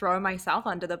 like to throw myself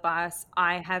under the bus,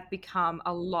 I have become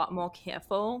a lot more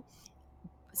careful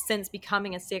since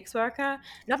becoming a sex worker,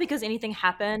 not because anything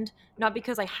happened, not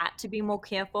because I had to be more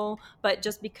careful, but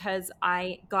just because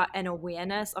I got an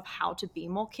awareness of how to be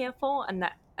more careful,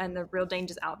 and the real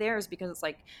dangers out there is because it's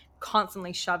like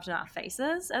constantly shoved in our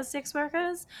faces as sex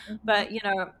workers. Mhm. But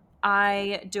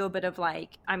I do a bit of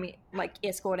like, I mean, like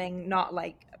escorting, not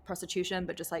like prostitution,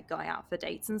 but just like going out for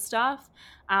dates and stuff.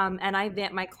 And I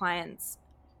vet my clients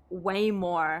way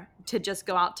more to just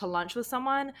go out to lunch with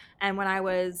someone. And when I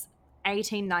was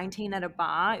 18, 19 at a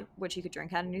bar, which you could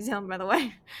drink at in New Zealand, by the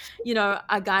way,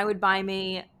 a guy would buy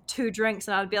me 2 drinks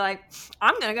and I would be like,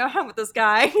 I'm going to go home with this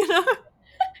guy, The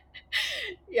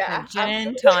Yeah, gin and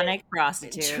absolutely. tonic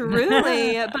prostitute.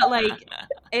 Truly. But like,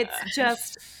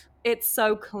 it's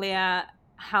so clear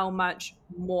how much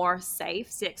more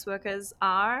safe sex workers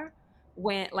are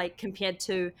when like compared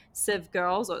to civ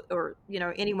girls or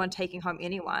anyone taking home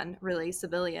anyone, really,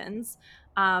 civilians.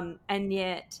 And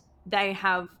yet they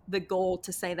have the goal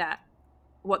to say that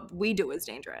what we do is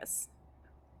dangerous.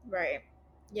 Right.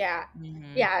 Yeah.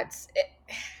 Mhm. Yeah,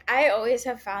 I always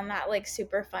have found that like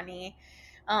super funny.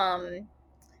 Um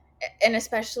and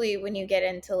especially when you get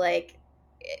into like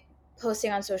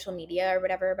posting on social media or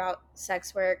whatever about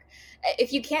sex work.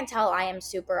 If you can't tell, I am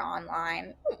super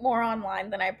online, more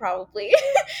online than I probably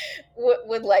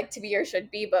would like to be or should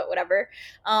be, but whatever.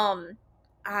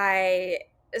 I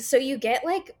So you get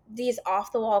like these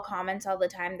off the wall comments all the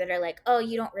time that are like, "Oh,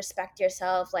 you don't respect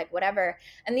yourself," like whatever.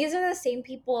 And these are the same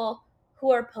people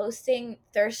who are posting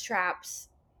thirst traps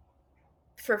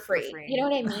for For free. You free. know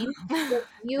what I mean? Like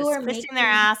you Just are twisting their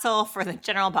making asshole for the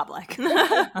general public.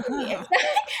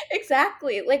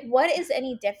 exactly. Like, what is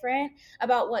any different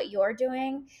about what you're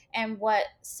doing and what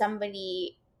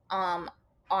somebody um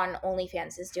on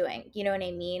OnlyFans is doing? You know what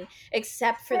I mean?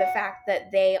 Except for the fact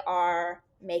that they are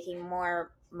making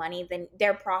more money than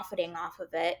they're profiting off of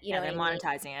it. You Yeah, know what they're I mean?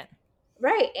 monetizing it.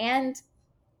 Right. And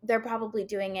they're probably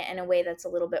doing it in a way that's a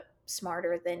little bit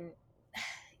smarter than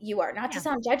you are. Not to Yeah.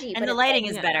 sound judgy, And but the it's lighting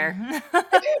like, is Yeah. better.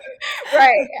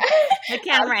 right. The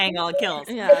camera angle kills.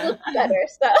 It Yeah. looks better.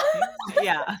 So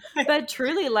Yeah. But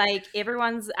truly, like,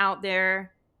 everyone's out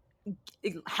there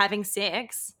having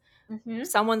sex. Mhm.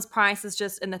 Someone's price is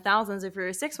just in the thousands if you're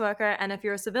a sex worker, and if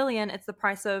you're a civilian, it's the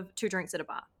price of 2 drinks at a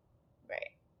bar. Right.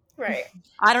 Right.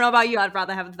 I don't know about you, I'd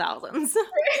rather have the thousands.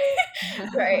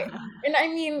 Right. And I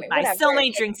mean, Buy whatever. so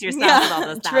many drinks yourself with all Yeah,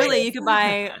 those truly, thousands. you could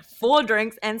buy 4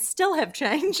 drinks and still have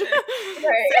change.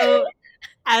 Right. So,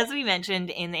 as we mentioned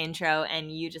in the intro,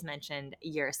 and you just mentioned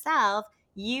yourself,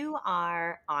 you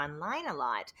are online a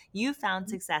lot. You found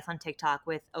success on TikTok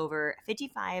with over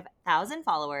 55,000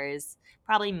 followers,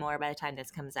 probably more by the time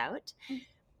this comes out.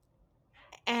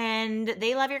 And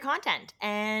they love your content,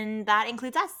 and that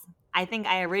includes us. I think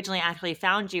I originally actually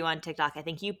found you on TikTok. I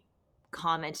think you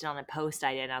commented on a post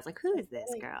I did, and I was like, who is this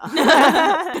girl?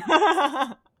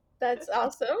 That's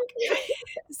awesome.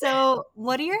 So,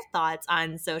 what are your thoughts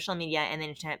on social media and the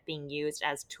internet being used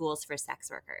as tools for sex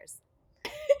workers?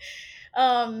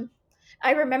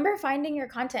 I remember finding your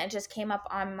content. It just came up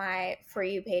on my For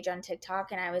You page on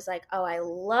TikTok, and I was like, oh, I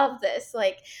love this.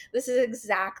 Like, this is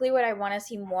exactly what I want to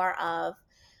see more of.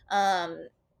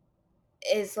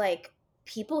 Is like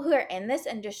people who are in this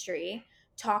industry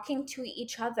talking to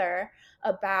each other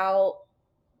about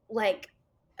like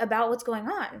about what's going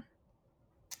on.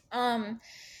 Um,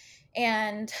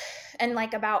 and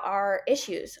like about our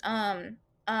issues uh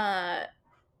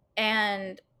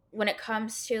and when it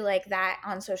comes to like that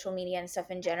on social media and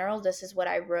stuff in general, this is what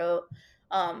I wrote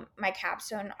my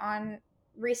capstone on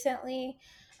recently,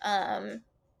 um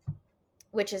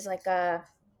which is like I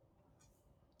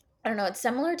don't know, it's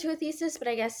similar to a thesis, but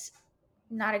I guess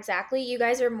not exactly. You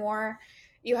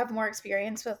have more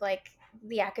experience with like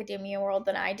the academia world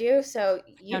than I do, so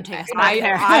Don't take us back I,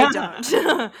 there. I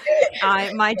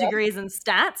don't. My degree is in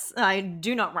stats. I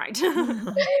do not write.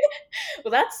 well,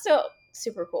 that's still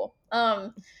super cool.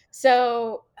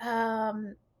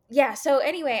 Yeah, so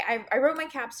anyway, I wrote my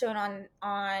capstone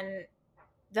on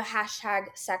the hashtag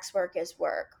sex work is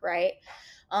work, right?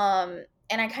 And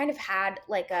I kind of had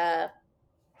like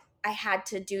I had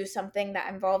to do something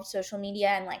that involved social media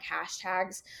and like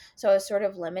hashtags, so I was sort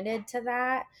of limited to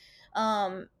that.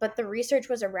 But the research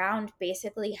was around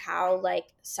basically how like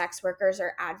sex workers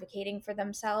are advocating for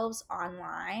themselves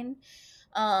online.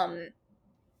 um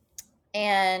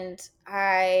and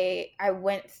I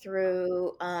went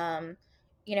through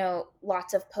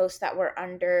lots of posts that were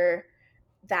under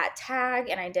that tag,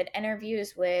 and I did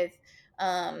interviews with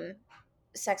um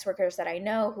sex workers that I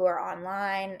know who are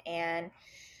online and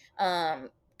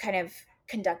kind of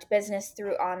conduct business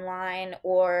through online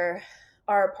or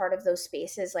are a part of those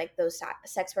spaces, like those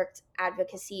sex work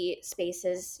advocacy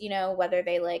spaces, you know, whether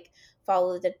they like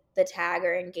follow the tag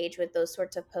or engage with those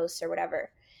sorts of posts or whatever.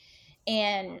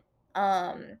 And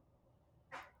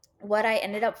what I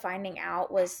ended up finding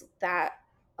out was that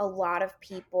a lot of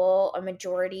people, a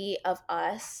majority of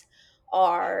us,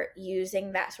 are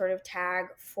using that sort of tag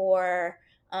for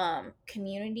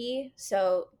community.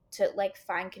 So to like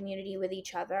find community with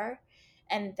each other,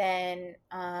 and then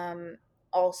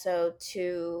also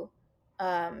to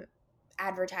um,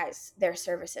 advertise their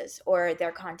services or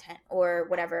their content or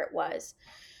whatever it was.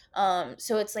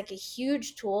 So it's like a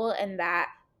huge tool in that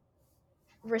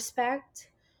respect.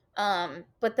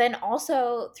 But then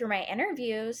also through my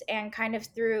interviews and kind of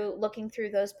through looking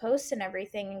through those posts and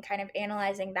everything and kind of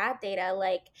analyzing that data,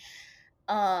 like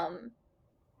um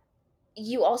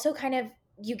you also kind of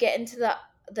you get into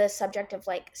the subject of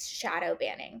like shadow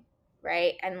banning,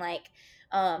 right? And like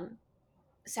um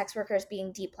sex workers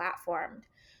being deplatformed.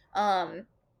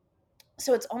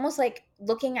 So it's almost like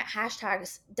looking at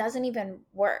hashtags doesn't even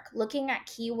work. Looking at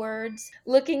keywords,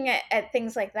 looking at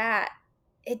things like that,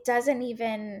 it doesn't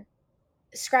even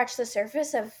scratch the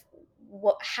surface of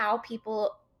how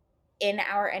people in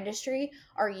our industry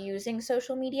are using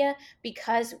social media,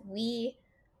 because we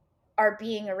are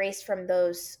being erased from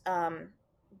those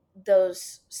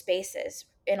spaces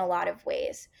in a lot of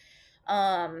ways.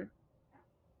 Um,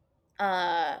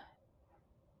 uh,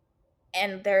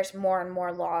 and there's more and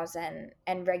more laws and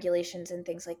regulations and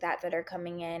things like that that are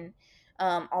coming in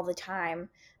all the time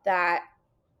that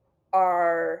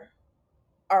are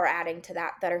are adding to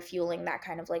that, that are fueling that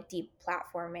kind of like deep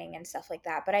platforming and stuff like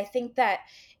that. But I think that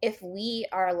if we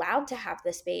are allowed to have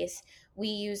the space, we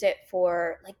use it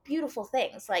for like beautiful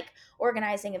things like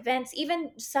organizing events,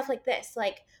 even stuff like this.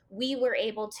 Like we were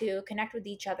able to connect with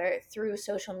each other through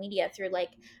social media, through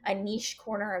like a niche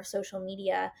corner of social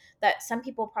media that some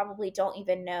people probably don't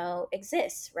even know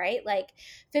exists, right? Like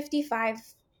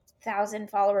 55,000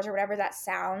 followers or whatever, that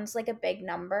sounds like a big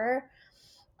number.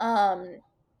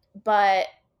 But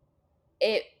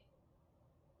it,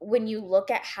 when you look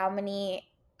at how many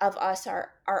of us are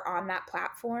on that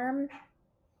platform,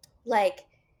 like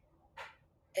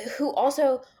who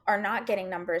also are not getting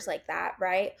numbers like that,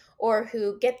 right? Or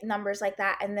who get numbers like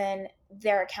that and then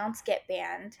their accounts get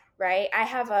banned, right? I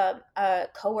have a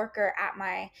coworker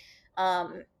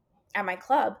um at my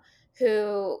club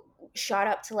who shot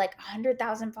up to like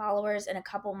 100,000 followers in a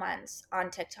couple months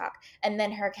on TikTok, and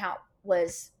then her account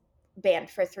was banned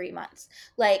for 3 months.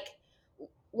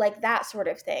 Like that sort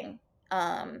of thing,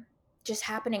 just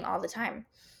happening all the time.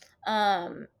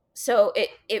 So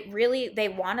it really, they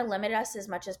want to limit us as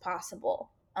much as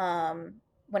possible,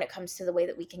 when it comes to the way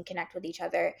that we can connect with each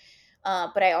other.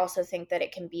 But I also think that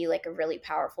it can be like a really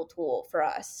powerful tool for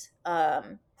us,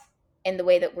 in the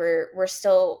way that we're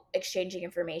still exchanging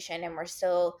information and we're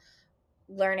still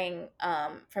learning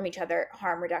from each other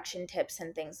harm reduction tips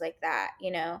and things like that.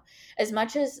 You know, as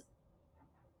much as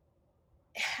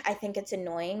I think it's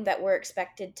annoying that we're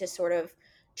expected to sort of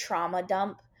trauma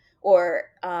dump or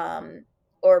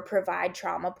provide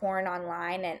trauma porn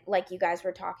online, and like you guys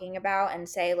were talking about, and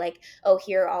say like, oh,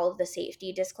 here are all of the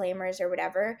safety disclaimers or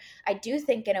whatever. I do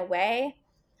think in a way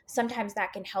sometimes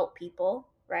that can help people,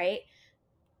 right?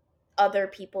 Other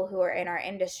people who are in our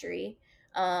industry,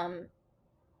 um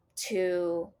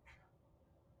to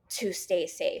stay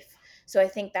safe. So I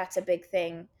think that's a big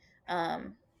thing,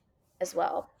 as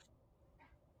well.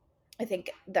 I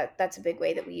think that that's a big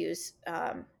way that we use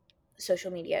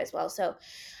social media as well. So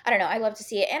I don't know. I love to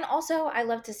see it. And also, I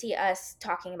love to see us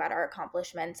talking about our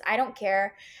accomplishments. I don't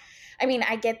care. I mean,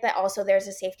 I get that also there's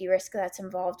a safety risk that's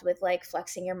involved with like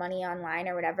flexing your money online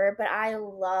or whatever, but I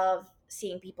love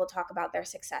seeing people talk about their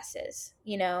successes,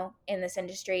 you know, in this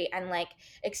industry, and like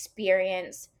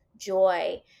experience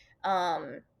joy,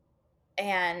 um,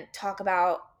 and talk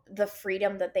about the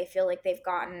freedom that they feel like they've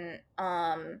gotten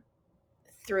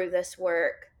through this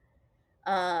work.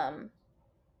 um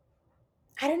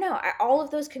I don't know, all of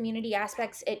those community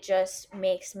aspects, it just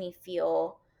makes me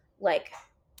feel like,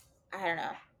 I don't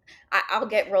know, I'll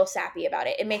get real sappy about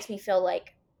it. It makes me feel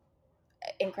like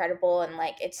incredible, and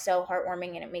like it's so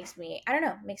heartwarming, and it makes me, I don't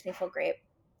know, it makes me feel great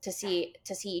to see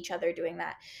each other doing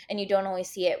that. And you don't always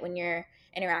see it when you're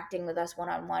interacting with us one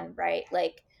on one, right?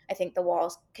 Like I think the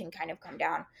walls can kind of come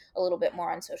down a little bit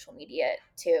more on social media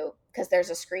too, because there's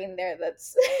a screen there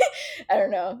that's I don't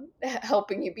know,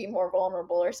 helping you be more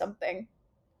vulnerable or something.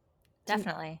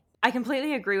 Definitely. I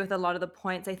completely agree with a lot of the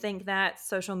points. I think that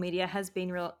social media has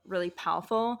been really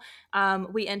powerful.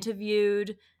 We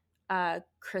interviewed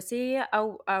Chrissy a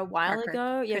while Parker.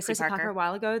 ago. Yeah, Chrissy Chrissy Parker Parker. a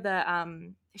while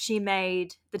ago. She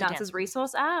made the The dance. Dancers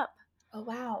Resource app. Oh,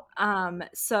 wow.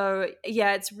 So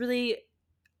yeah, it's really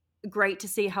great to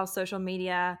see how social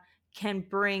media can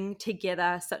bring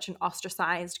together such an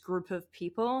ostracized group of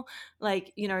people.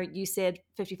 Like, you know, you said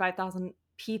 55,000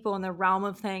 people in the realm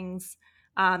of things.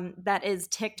 That is,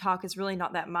 TikTok is really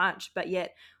not that much, but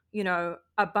yet, you know,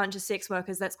 a bunch of sex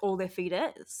workers, that's all their feed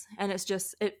is. And it's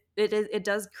just, it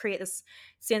does create this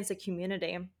sense of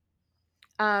community.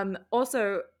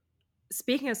 Also,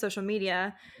 speaking of social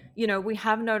media, you know, we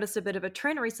have noticed a bit of a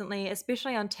trend recently,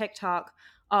 especially on TikTok,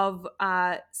 of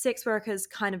sex workers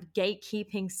kind of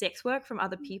gatekeeping sex work from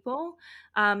other people.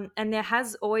 And there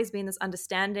has always been this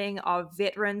understanding of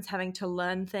veterans having to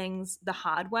learn things the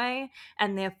hard way,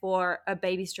 and therefore a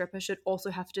baby stripper should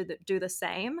also have to do the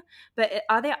same. But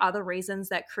are there other reasons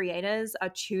that creators are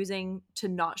choosing to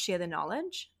not share the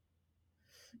knowledge?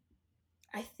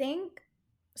 I think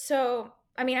so.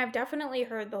 I mean, I've definitely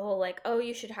heard the whole like, oh,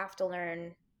 you should have to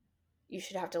learn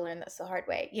this the hard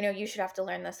way. You know, you should have to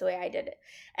learn this the way I did it.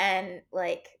 And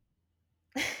like,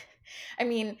 I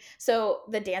mean, so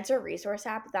the Dancer Resource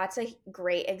app, that's a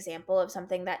great example of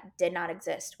something that did not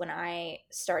exist when I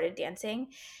started dancing.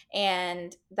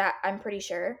 And that I'm pretty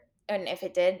sure, and if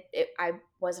it did, I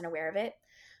wasn't aware of it.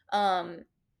 Um,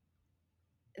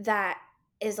 that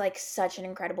is like such an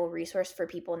incredible resource for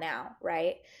people now,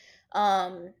 right?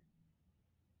 Um,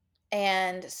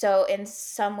 and so in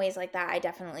some ways like that, I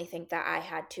definitely think that I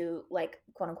had to like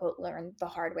quote unquote learn the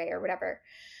hard way or whatever.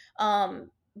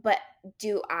 But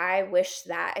do I wish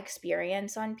that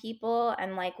experience on people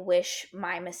and like wish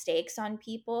my mistakes on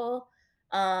people?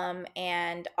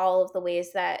 And all of the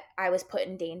ways that I was put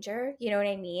in danger, you know what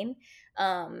I mean?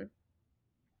 Um,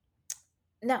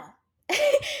 no.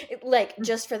 Like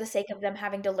just for the sake of them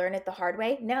having to learn it the hard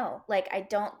way? No. Like I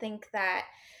don't think that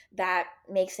that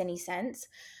makes any sense.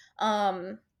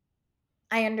 Um,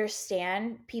 I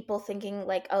understand people thinking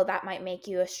like, oh, that might make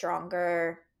you a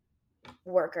stronger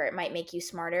worker. It might make you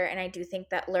smarter. And I do think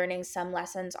that learning some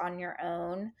lessons on your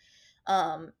own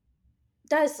um,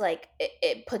 does like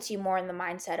it puts you more in the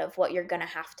mindset of what you're gonna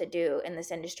have to do in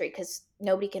this industry because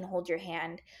nobody can hold your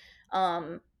hand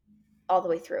um, all the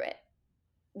way through it.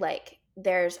 Like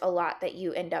there's a lot that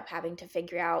you end up having to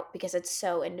figure out because it's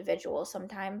so individual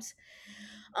sometimes.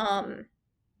 Um,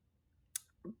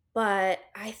 but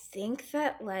I think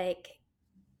that like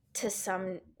to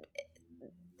some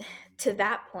to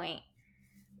that point,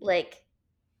 like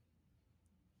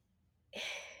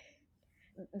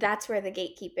that's where the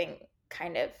gatekeeping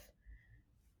kind of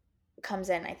comes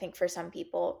in, I think, for some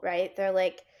people, right? They're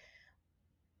like,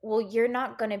 well, you're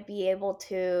not going to be able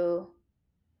to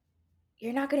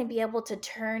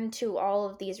turn to all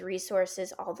of these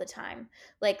resources all the time.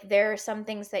 Like there are some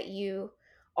things that you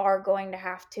are going to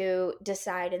have to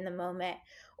decide in the moment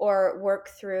or work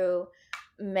through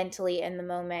mentally in the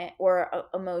moment or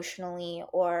emotionally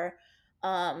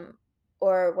um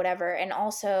or whatever. And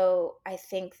also I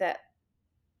think that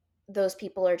those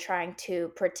people are trying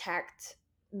to protect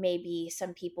maybe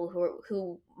some people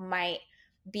who might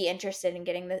be interested in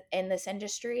getting in this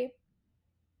industry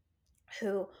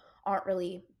who aren't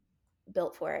really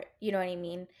built for it. You know what I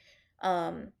mean?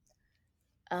 Um,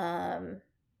 um,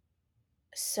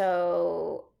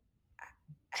 so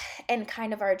and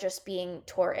kind of are just being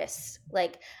tourists.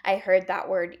 Like I heard that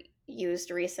word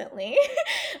used recently.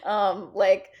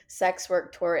 Like sex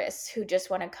work tourists who just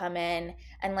want to come in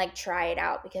and like try it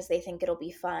out because they think it'll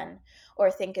be fun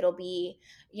or think it'll be,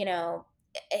 you know,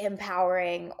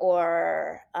 empowering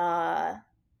or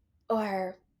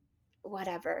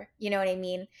whatever. You know what I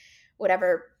mean?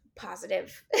 Whatever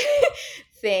positive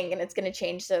thing, and it's going to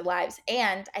change their lives.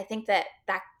 And I think that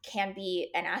that can be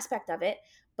an aspect of it,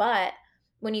 but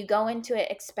when you go into it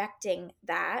expecting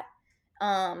that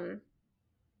um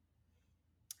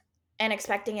and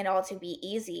expecting it all to be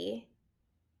easy,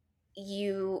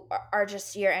 you are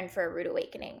just you're in for a rude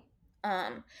awakening.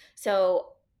 So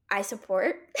I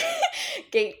support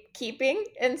gatekeeping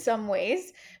in some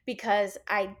ways because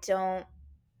I don't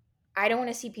want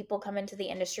to see people come into the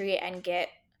industry and get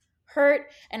hurt.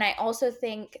 And I also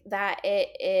think that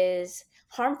it is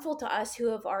harmful to us who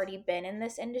have already been in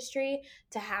this industry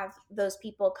to have those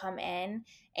people come in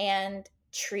and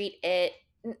treat it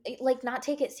like not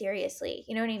take it seriously.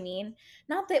 You know what I mean?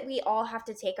 Not that we all have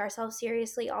to take ourselves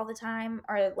seriously all the time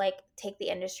or like take the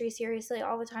industry seriously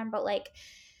all the time, but like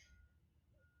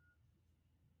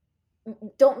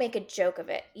don't make a joke of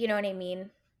it. You know what I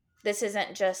mean? This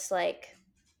isn't just like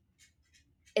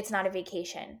it's not a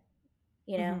vacation,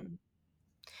 you know?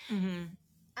 Mm-hmm. Mm-hmm.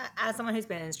 As someone who's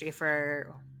been in the industry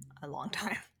for a long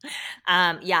time,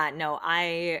 yeah, no,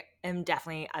 I am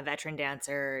definitely a veteran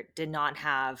dancer. Did not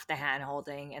have the hand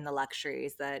holding and the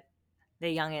luxuries that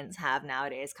the youngins have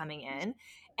nowadays coming in.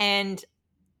 And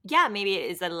yeah, maybe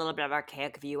it is a little bit of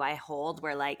archaic view I hold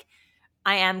where like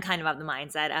I am kind of the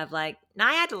mindset of like, now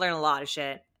I had to learn a lot of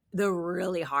shit the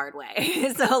really hard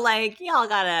way. So like y'all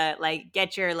gotta like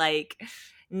get your like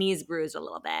knees bruised a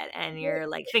little bit and your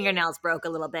like fingernails broke a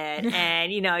little bit,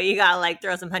 and you know you gotta like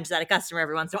throw some punches at a customer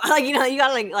every once in a while. Like you know you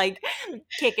gotta like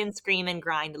kick and scream and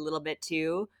grind a little bit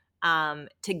too,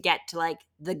 to get to like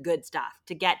the good stuff,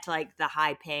 to get to like the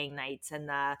high paying nights and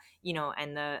the you know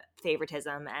and the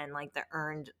favoritism and like the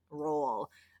earned role.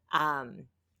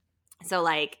 So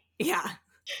like yeah.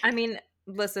 I mean,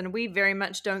 listen, we very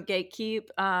much don't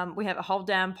gatekeep. We have a whole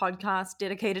damn podcast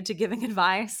dedicated to giving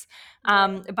advice.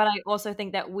 But I also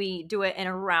think that we do it in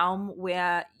a realm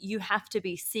where you have to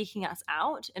be seeking us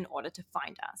out in order to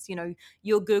find us. You know,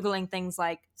 you're Googling things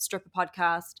like stripper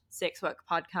podcast, sex work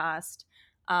podcast,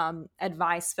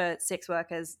 advice for sex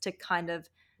workers to kind of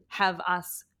have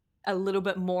us a little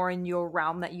bit more in your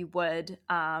realm that you would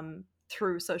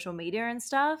through social media and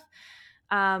stuff.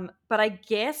 But I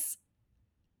guess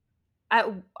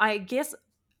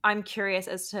I'm curious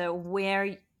as to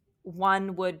where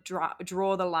one would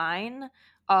draw the line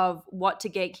of what to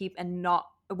gatekeep and not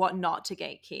to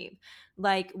gatekeep.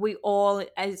 Like we all,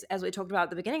 as we talked about at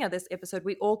the beginning of this episode,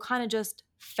 we all kind of just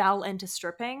fell into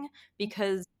stripping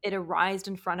because it arose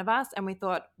in front of us and we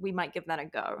thought we might give that a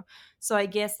go. So I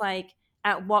guess like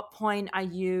at what point are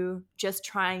you just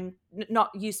trying,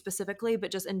 not you specifically,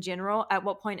 but just in general, at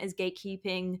what point is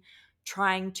gatekeeping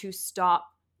trying to stop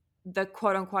the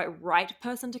quote unquote right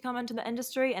person to come into the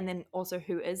industry, and then also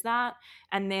who is that,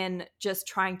 and then just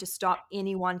trying to stop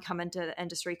anyone come into the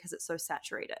industry because it's so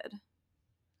saturated?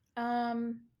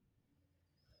 Um,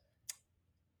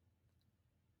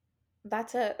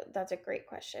 that's a great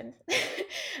question.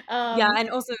 Yeah, um, and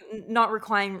also not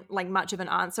requiring like much of an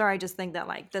answer. I just think that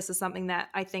like this is something that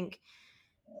I think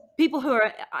people who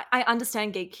are I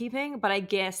understand gatekeeping, but I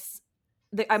guess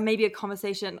maybe a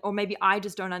conversation, or maybe I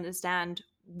just don't understand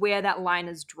where that line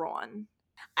is drawn.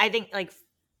 I think like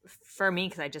for me,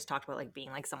 because I just talked about like being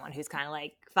like someone who's kind of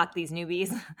like fuck these newbies.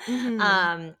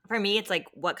 Mm-hmm. For me, it's like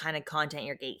what kind of content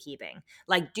you're gatekeeping.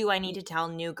 Like, do I need to tell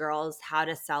new girls how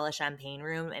to sell a champagne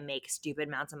room and make stupid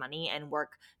amounts of money and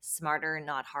work smarter,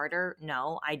 not harder?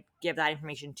 No, I give that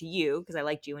information to you because I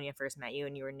liked you when I first met you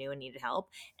and you were new and needed help,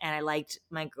 and I liked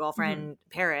my Mm-hmm. girlfriend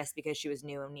Paris because she was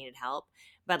new and needed help.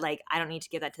 But like, I don't need to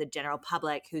give that to the general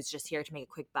public who's just here to make a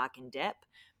quick buck and dip,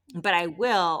 but I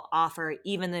will offer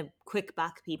even the quick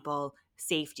buck people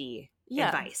safety Yeah.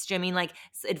 advice. Do you know what I mean like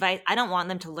advice? I don't want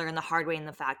them to learn the hard way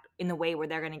in the way where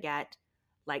they're going to get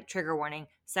like trigger warning,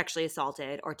 sexually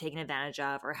assaulted or taken advantage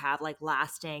of or have like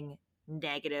lasting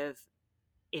negative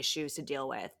issues to deal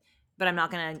with. But I'm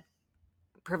not going to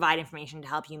provide information to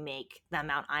help you make the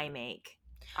amount I make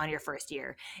on your first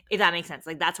year. If that makes sense.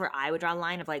 Like that's where I would draw the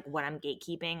line of like when I'm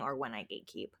gatekeeping or when I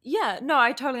gatekeep. Yeah, no,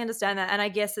 I totally understand that. And I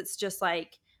guess it's just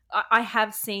like I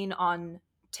have seen on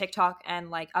TikTok and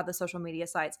like other social media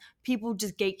sites, people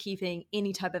just gatekeeping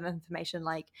any type of information.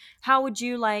 Like, how would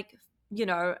you like, you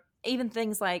know, even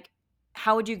things like,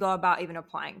 how would you go about even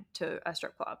applying to a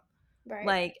strip club? right.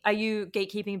 Like, are you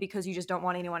gatekeeping because you just don't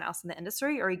want anyone else in the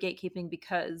industry, or are you gatekeeping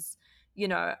because, you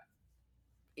know,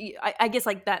 I guess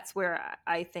like that's where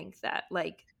I think that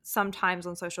like sometimes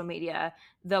on social media,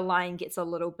 the line gets a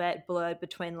little bit blurred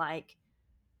between like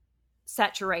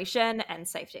saturation and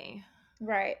safety.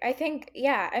 Right. I think,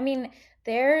 yeah, I mean,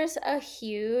 there's a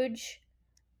huge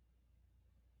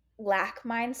lack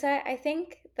mindset, I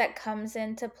think, that comes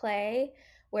into play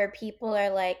where people are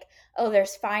like, oh,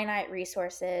 there's finite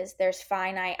resources, there's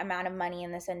finite amount of money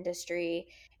in this industry,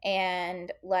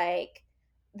 and like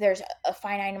there's a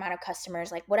finite amount of customers,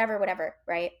 like whatever,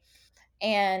 right?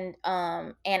 And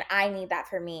I need that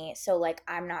for me. So like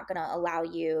I'm not gonna allow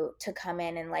you to come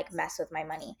in and like mess with my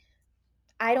money.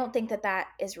 I don't think that that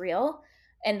is real.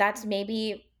 And that's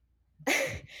maybe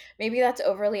maybe that's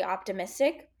overly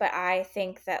optimistic, but I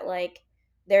think that like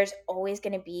there's always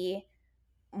going to be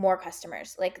more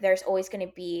customers. Like there's always going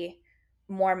to be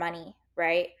more money,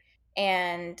 right?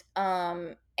 And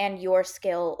your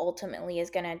skill ultimately is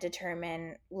going to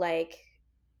determine like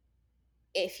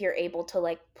if you're able to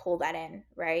like pull that in,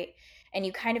 right? And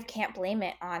you kind of can't blame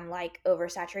it on like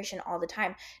oversaturation all the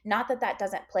time. Not that that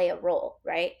doesn't play a role,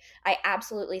 right? I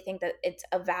absolutely think that it's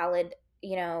a valid,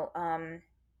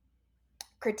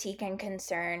 critique and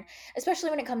concern,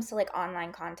 especially when it comes to like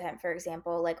online content, for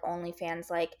example, like OnlyFans.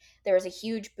 Like there was a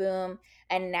huge boom,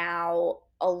 and now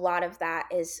a lot of that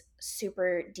is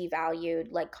super devalued.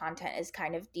 Like content is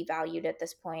kind of devalued at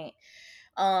this point.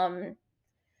 Um,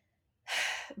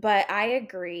 but I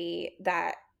agree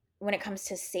that when it comes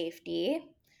to safety,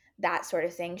 that sort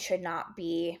of thing should not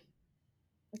be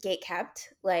gate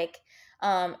kept. Like,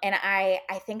 and I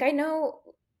think I know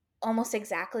almost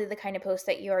exactly the kind of post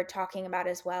that you're talking about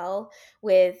as well,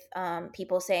 with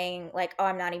people saying like, oh,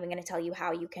 I'm not even going to tell you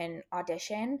how you can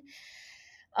audition,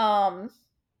 um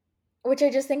which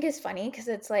I just think is funny, because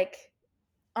it's like,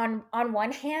 on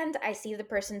one hand I see the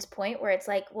person's point, where it's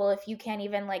like, well, if you can't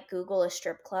even like Google a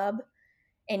strip club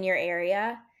in your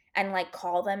area and like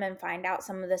call them and find out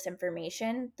some of this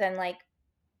information, then like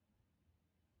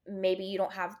maybe you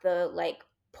don't have the like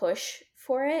push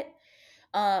for it.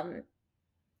 um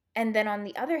and then on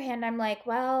the other hand, I'm like,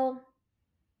 well,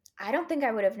 I don't think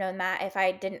I would have known that if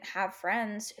I didn't have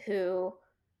friends who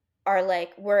are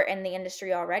like, were in the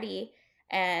industry already,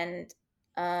 and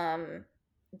um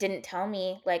didn't tell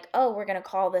me like, oh, we're going to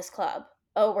call this club,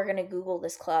 oh, we're going to Google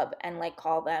this club and like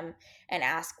call them and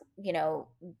ask,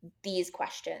 these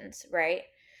questions, right?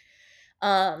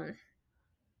 um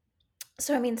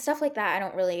so I mean, stuff like that, I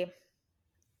don't really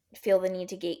feel the need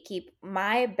to gatekeep.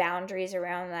 My boundaries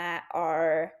around that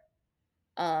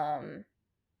um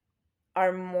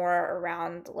are more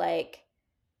around like,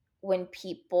 when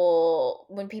people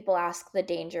ask the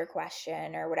danger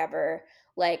question or whatever,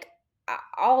 like,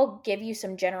 I'll give you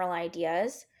some general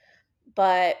ideas,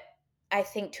 but I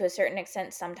think to a certain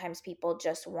extent sometimes people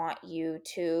just want you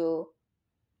to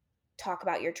talk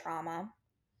about your trauma.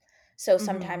 So Mm-hmm.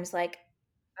 sometimes, like,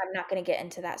 I'm not going to get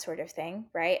into that sort of thing,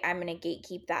 right? I'm going to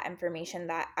gatekeep that information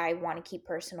that I want to keep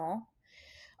personal.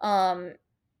 Um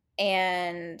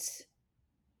and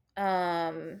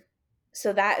um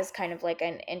so that is kind of like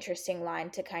an interesting line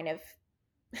to kind of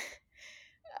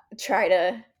try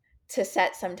to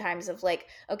set sometimes, of like,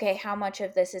 okay, how much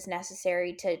of this is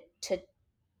necessary to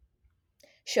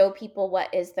show people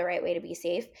what is the right way to be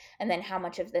safe, and then how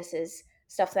much of this is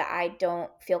stuff that I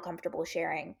don't feel comfortable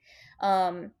sharing.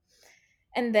 um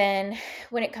and then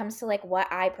when it comes to like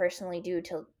what I personally do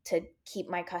to keep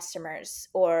my customers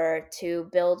or to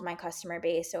build my customer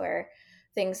base or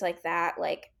things like that,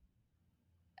 like,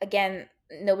 again,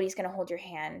 nobody's going to hold your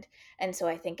hand. And so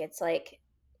I think it's like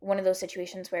one of those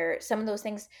situations where some of those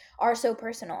things are so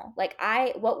personal. Like,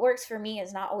 what works for me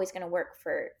is not always going to work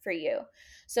for you.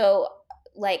 So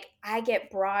like, I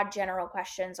get broad general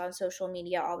questions on social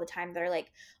media all the time that are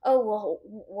like, oh,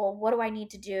 well, what do I need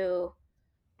to do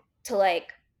to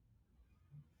like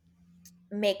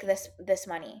make this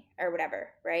money or whatever,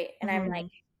 right? And I'm like,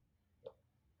 Mm-hmm.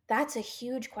 that's a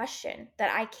huge question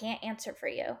that I can't answer for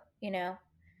you, you know.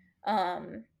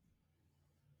 um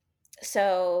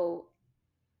so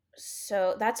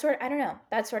that's sort of, I don't know,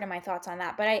 that's sort of my thoughts on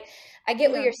that. But I get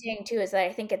what Yeah. you're saying too, is that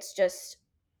I think it's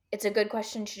a good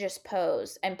question to just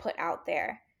pose and put out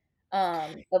there,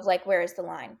 of like, where is the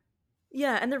line?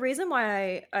 Yeah, and the reason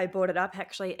why I brought it up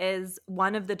actually is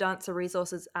one of the Dancer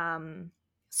Resources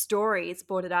stories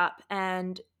brought it up,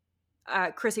 and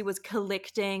Chrissy was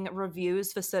collecting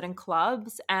reviews for certain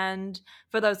clubs. And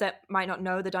for those that might not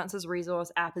know, the Dancers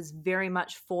Resource app is very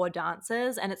much for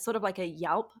dancers, and it's sort of like a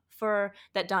Yelp for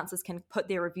that dancers can put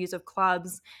their reviews of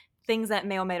clubs, things that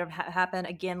may or may not happen.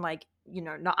 Again, like,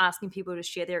 not asking people to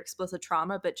share their explicit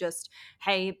trauma, but just,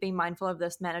 hey, be mindful of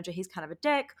this manager, he's kind of a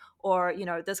dick, or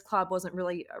this club wasn't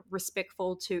really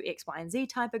respectful to X, Y, and Z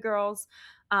type of girls.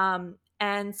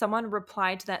 And someone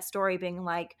replied to that story being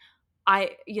like,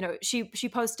 she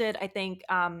posted, I think,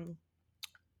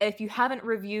 if you haven't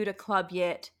reviewed a club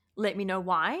yet, let me know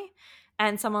why.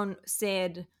 And someone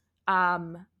said,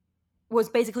 was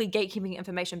basically gatekeeping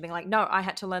information, being like, no, I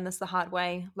had to learn this the hard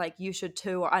way, like you should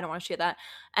too, or I don't want to share that.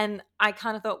 And I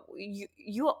kind of thought,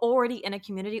 you are already in a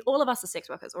community, all of us are sex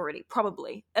workers already,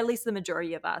 probably at least the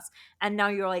majority of us, and now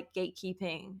you're like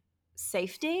gatekeeping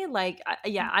safety, like,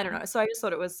 yeah, I don't know. So I just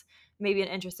thought it was maybe an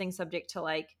interesting subject to,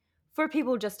 like, for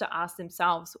people just to ask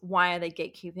themselves, why are they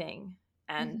gatekeeping?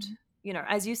 And Mhm.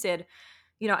 as you said,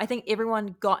 I think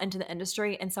everyone got into the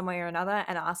industry in some way or another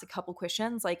and asked a couple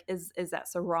questions, like, is that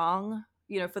so wrong?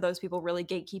 For those people really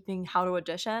gatekeeping how to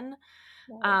audition.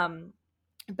 Right. Um,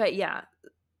 but yeah,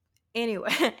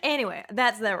 anyway, anyway,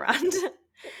 that's the rant.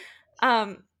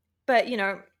 um, but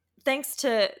thanks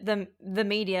to the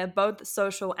media, both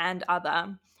social and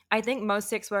other, I think most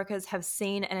sex workers have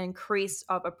seen an increase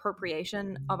of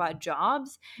appropriation of our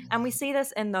jobs. And we see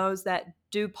this in those that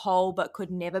do pole but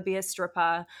could never be a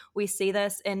stripper. We see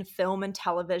this in film and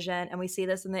television, and we see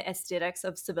this in the aesthetics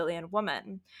of civilian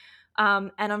women.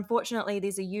 And unfortunately,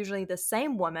 these are usually the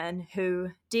same women who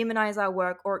demonize our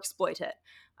work or exploit it.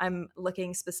 I'm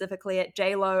looking specifically at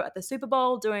J-Lo at the Super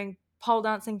Bowl doing pole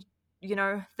dancing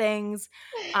things,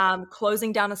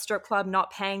 closing down a strip club,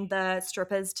 not paying the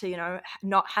strippers to,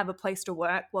 not have a place to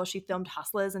work while she filmed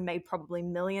Hustlers and made probably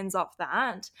millions off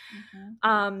that.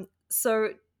 So,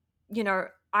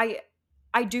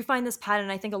 I do find this pattern,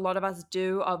 I think a lot of us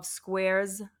do, of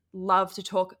squares love to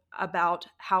talk about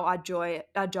how our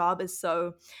job is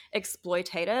so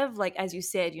exploitative. Like, as you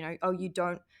said, oh, you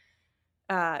don't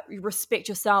you respect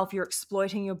yourself, you're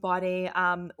exploiting your body,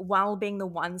 while being the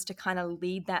ones to kind of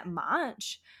lead that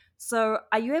march. So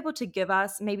are you able to give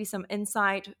us maybe some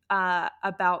insight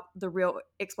about the real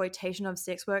exploitation of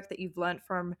sex work that you've learned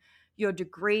from your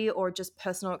degree or just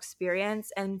personal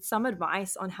experience, and some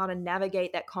advice on how to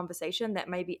navigate that conversation that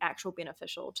may be actual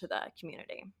beneficial to the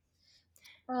community?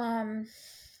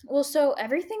 Well, so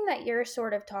everything that you're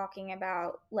sort of talking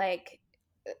about, like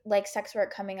sex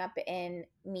work coming up in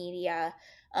media,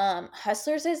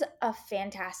 Hustlers is a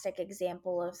fantastic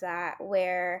example of that,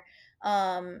 where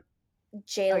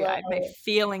J Oh yeah, Lo, I have my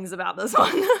feelings about this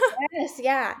one. yes,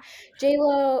 yeah, J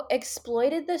Lo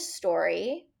exploited the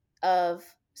story of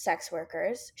sex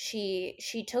workers. She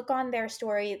took on their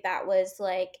story that was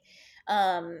like,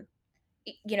 um,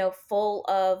 full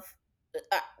of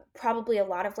uh, probably a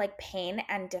lot of like pain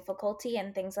and difficulty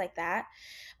and things like that,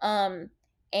 um,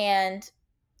 and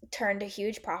turned a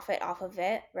huge profit off of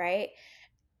it, right?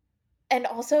 And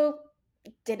also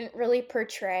didn't really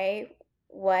portray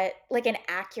what, like, an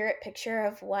accurate picture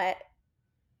of what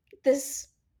this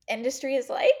industry is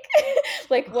like,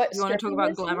 like what You want to talk stripping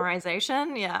about is like.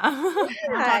 glamorization? Yeah. You want to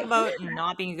Yeah. talk about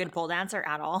not being a good pole dancer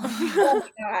at all? Oh my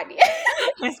god. Yeah.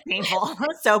 It's painful.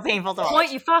 So painful to watch.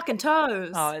 Point your fucking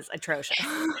toes. Oh, it's atrocious.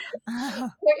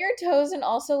 Put your toes, and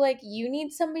also like you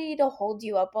need somebody to hold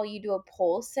you up while you do a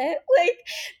pole sit. Like,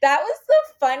 that was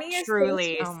the funniest thing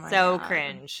Truly, Oh my so God.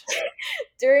 cringe.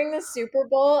 during the Super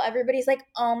Bowl. Everybody's like,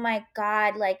 "Oh my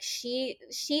god, like she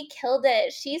killed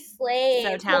it. She slayed."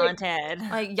 So Like, talented.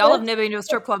 Like, y'all have never been to a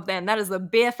strip club then. That is the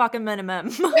bare fucking minimum.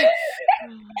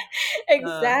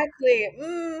 exactly.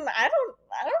 I don't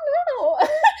know.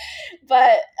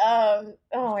 But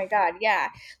oh my god, yeah.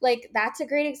 Like, that's a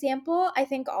great example. I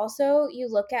think also you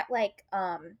look at like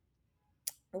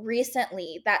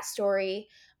recently that story,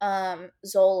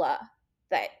 Zola,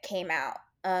 that came out,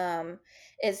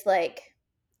 is like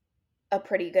a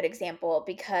pretty good example,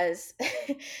 because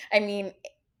I mean,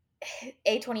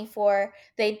 A24,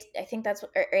 I think that's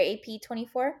what, or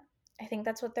AP24, I think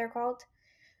that's what they're called.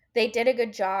 They did a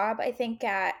good job, I think,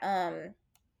 at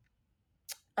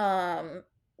um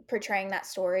portraying that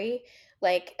story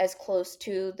like as close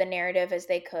to the narrative as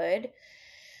they could,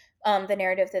 the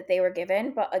narrative that they were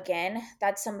given. But again,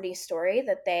 that's somebody's story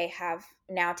that they have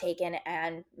now taken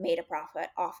and made a profit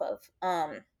off of,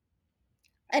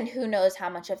 and who knows how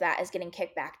much of that is getting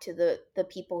kicked back to the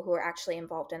people who are actually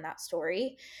involved in that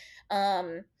story.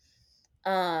 um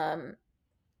um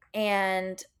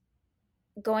and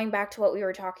going back to what we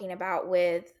were talking about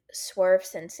with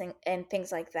swerves and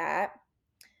things like that,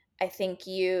 I think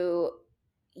you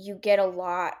get a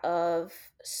lot of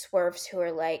swerves who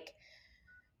are like,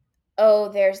 oh,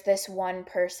 there's this one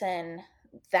person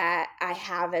that I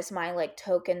have as my like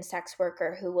token sex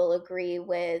worker who will agree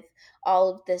with all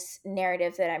of this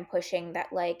narrative that I'm pushing,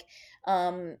 that like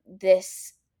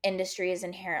this industry is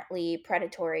inherently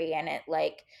predatory, and it,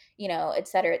 like, et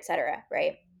cetera, et cetera,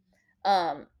 right?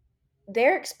 um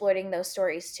they're exploiting those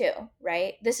stories too,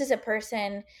 right? This is a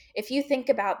person, if you think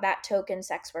about that token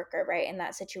sex worker, right, in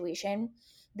that situation,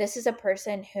 this is a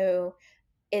person who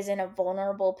is in a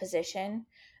vulnerable position.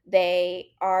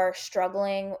 They are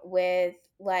struggling with,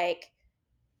 like,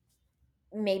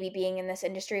 maybe being in this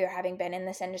industry or having been in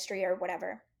this industry or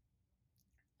whatever.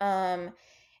 And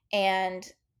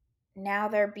now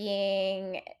I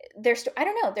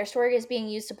don't know, their story is being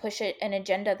used to push an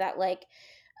agenda that, like,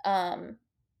 um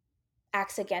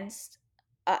acts against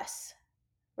us,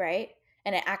 right?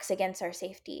 And it acts against our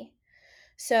safety.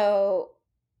 So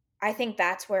I think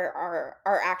that's where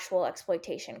our actual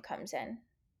exploitation comes in.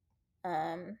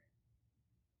 Um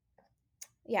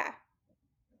yeah.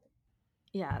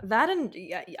 Yeah, that, and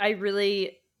yeah, I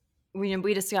really,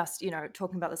 we discussed,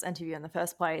 talking about this interview in the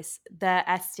first place, the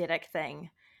aesthetic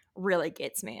thing really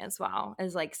gets me as well,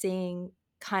 is like seeing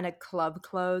kind of club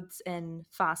clothes in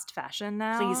fast fashion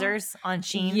now. Pleasers on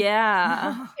Shein.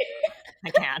 Yeah. I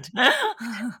can't.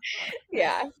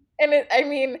 Yeah. And I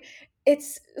mean,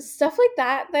 it's stuff like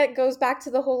that goes back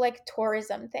to the whole like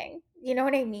tourism thing. You know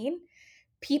what I mean?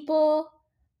 People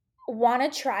want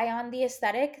to try on the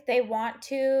aesthetic. They want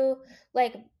to,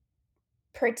 like,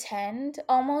 pretend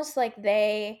almost like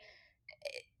they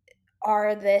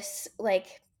are this,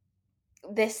 like,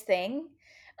 this thing.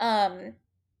 Um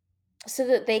so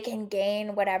that they can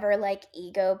gain whatever like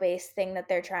ego-based thing that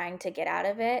they're trying to get out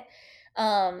of it,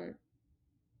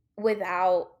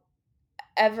 without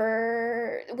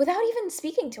without even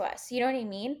speaking to us, you know what I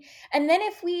mean? And then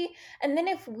if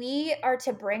we are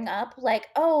to bring up like,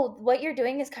 oh, what you're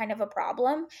doing is kind of a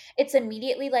problem, it's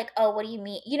immediately like, oh, what do you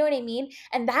mean, you know what I mean?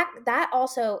 And that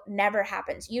also never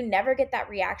happens. You never get that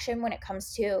reaction when it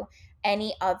comes to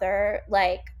any other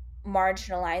like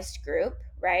marginalized group,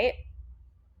 right?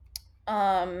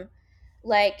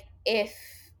 Like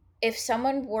if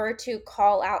someone were to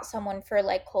call out someone for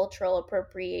like cultural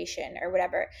appropriation or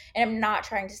whatever, and I'm not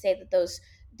trying to say that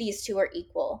these two are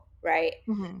equal, right?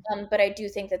 But I do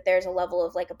think that there's a level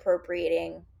of like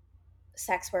appropriating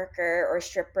sex worker or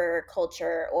stripper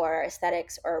culture or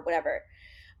aesthetics or whatever,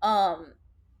 um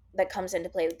that comes into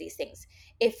play with these things.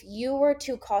 If you were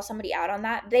to call somebody out on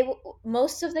that,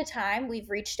 most of the time we've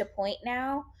reached a point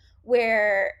now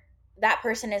where that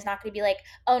person is not going to be like,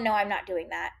 oh no, I'm not doing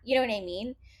that, you know what I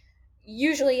mean?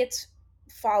 Usually it's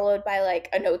followed by like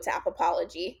a notes app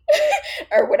apology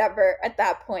or whatever at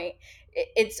that point.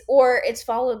 It's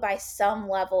followed by some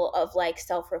level of like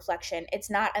self-reflection. It's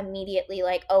not immediately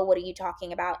like, oh, what are you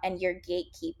talking about, and you're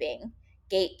gatekeeping,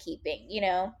 you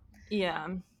know? Yeah.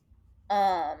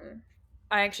 um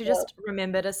I actually so just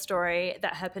remembered a story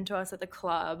that happened to us at the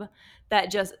club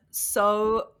that just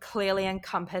so clearly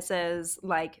encompasses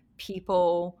like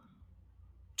people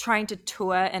trying to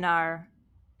tour in our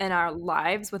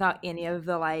lives without any of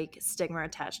the like stigma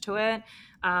attached to it.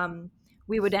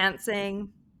 We were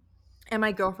dancing and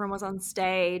my girlfriend was on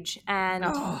stage and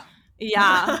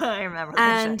yeah. I remember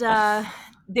And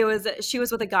that she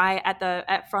was with a guy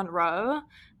at front row,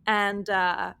 and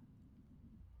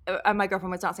my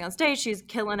girlfriend was dancing on stage. She's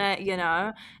killing it, you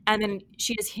know. And then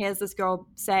she just hears this girl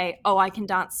say, "Oh, I can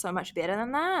dance so much better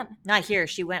than that." Not here.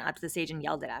 She went up to the stage and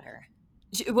yelled it at her.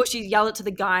 She yelled it to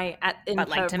the guy in but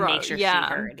like her to row. make sure she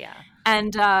heard, yeah.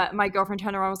 And my girlfriend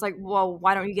turned around and was like, "Well,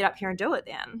 why don't you get up here and do it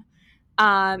then?"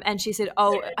 And she said,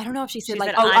 "Oh, I don't know if she said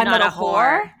like, oh, I'm not a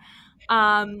whore."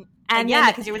 And yeah,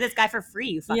 then, because you're with this guy for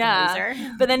free, you fucking loser.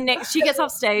 But then next, she gets off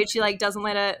stage. She like doesn't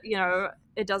let it, you know,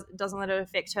 doesn't let it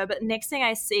affect her. But next thing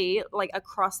I see, like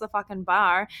across the fucking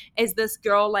bar, is this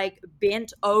girl like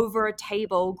bent over a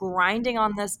table, grinding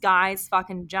on this guy's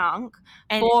fucking junk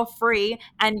for free,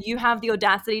 and you have the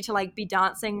audacity to like be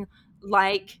dancing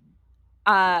like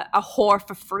a whore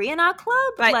for free in our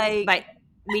club. But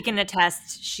we can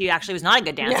attest she actually was not a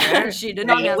good dancer. Yeah, she did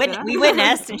not dance. We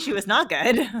witnessed, and she was not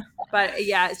good. But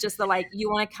yeah, it's just the like, you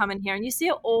want to come in here, and you see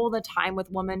it all the time with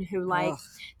women who like,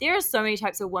 there are so many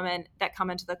types of women that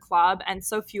come into the club, and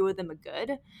so few of them are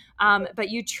good. But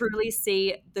you truly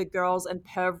see the girls in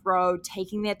Perv Row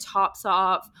taking their tops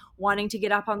off, wanting to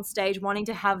get up on stage, wanting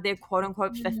to have their quote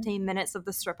unquote 15 minutes of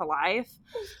the stripper life.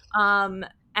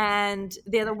 And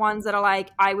they're the ones that are like,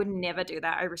 I would never do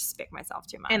that. I respect myself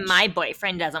too much. And my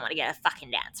boyfriend doesn't want to get a fucking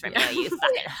dance from you, you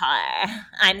fucking whore.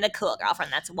 I'm the cool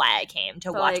girlfriend. That's why I came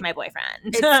to watch my boyfriend.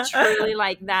 It's truly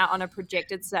like that on a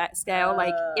projected scale.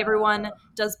 Like everyone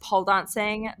does pole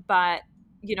dancing, but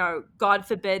you know, God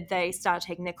forbid they start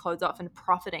taking their clothes off and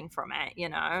profiting from it, you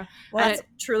know. Well, and it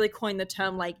truly coined the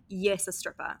term like, yes, a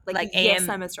stripper. Like yes,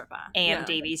 I'm a stripper. AM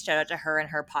Davies, shout out to her and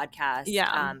her podcast.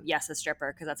 Yeah. Yes, a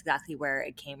stripper, because that's exactly where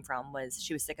it came from. Was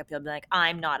she was sick of people being like,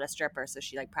 I'm not a stripper, so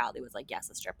she like proudly was like, yes,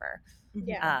 a stripper.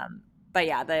 Yeah. But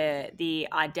yeah, the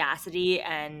audacity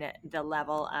and the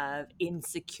level of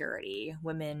insecurity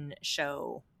women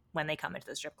show when they come into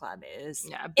the strip club is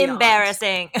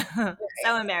embarrassing.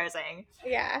 So embarrassing.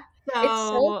 Yeah. So, it's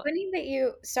so funny that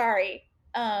you, sorry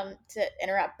to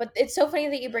interrupt, but it's so funny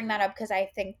that you bring that up, because I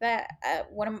think that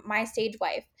one of my stage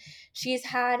wife, she's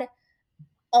had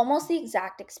almost the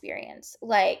exact experience.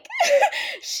 Like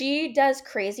she does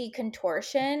crazy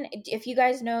contortion. If you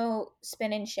guys know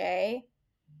Spin and Shay.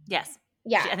 Yes.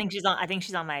 Yeah. I think she's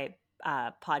on my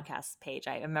podcast page.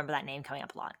 I remember that name coming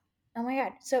up a lot. Oh my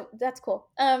god, so that's cool.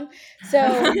 So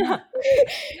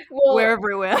well, we're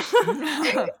everywhere.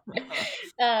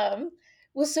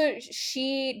 Well, so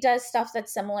she does stuff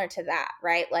that's similar to that,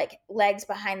 right? Like legs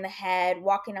behind the head,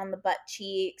 walking on the butt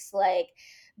cheeks, like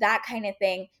that kind of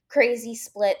thing. Crazy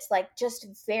splits, like just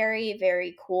very,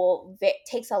 very cool.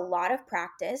 Takes a lot of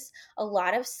practice, a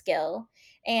lot of skill.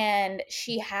 And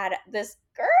she had this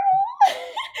girl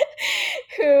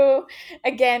who,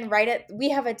 again, we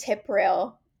have a tip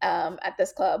rail at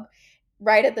this club,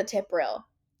 right at the tip rail,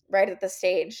 right at the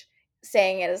stage,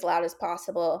 saying it as loud as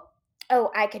possible.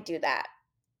 Oh, I could do that.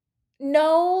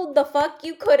 No, the fuck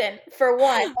you couldn't, for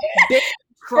one. Bitch,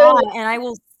 cry, and I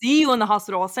will see you in the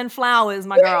hospital. I'll send flowers,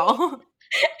 my girl.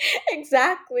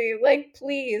 Exactly. Like,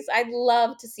 please, I'd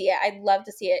love to see it. I'd love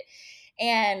to see it.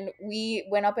 And we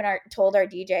went up and told our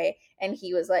DJ, and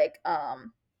he was like,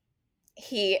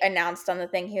 he announced on the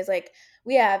thing, he was like,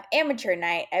 we have amateur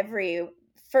night every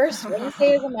first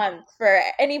Wednesday of the month for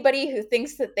anybody who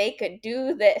thinks that they could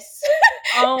do this.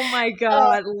 Oh my Um,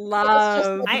 God, it's just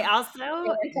love. I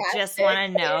also just want to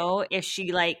know if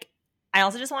she like. I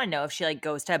also just want to know if she like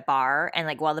goes to a bar and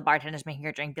like while the bartender's making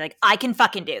her drink, be like, I can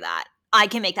fucking do that. I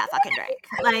can make that fucking drink.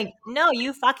 Like, no,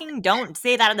 you fucking don't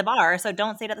say that at the bar, so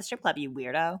don't say it at the strip club, you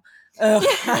weirdo.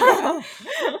 Ugh.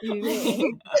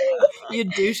 You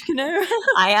douche canoe.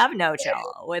 I have no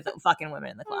chill with fucking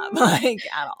women in the club, like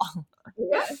at all.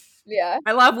 Yeah. Yeah.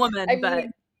 I love women, I but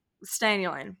mean, stay in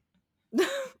your lane.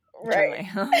 right.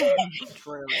 Truly.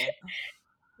 Truly.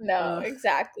 No, Ugh.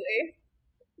 exactly.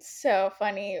 So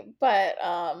funny, but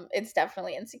it's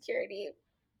definitely insecurity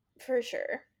for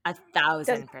sure.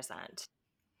 1,000%.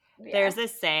 Yeah. There's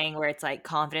this saying where it's like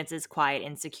confidence is quiet,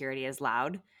 insecurity is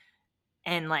loud.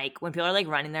 And like when people are like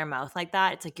running their mouth like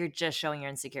that, it's like you're just showing your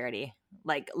insecurity,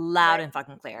 like loud Right. and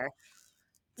fucking clear.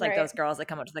 It's like Right. those girls that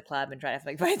come up to the club and try to have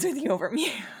like fights with you over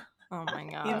me. Oh my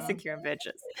God. Insecure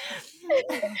bitches.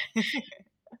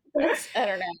 I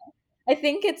don't know. I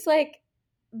think it's like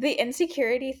the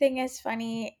insecurity thing is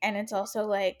funny, and it's also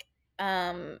like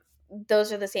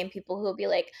those are the same people who'll be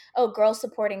like, "Oh, girls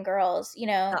supporting girls," "Oh, you're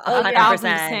not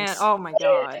 1,000%. 100%. Oh my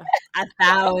God.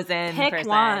 1,000%. Pick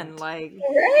one, like,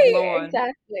 right." Lord.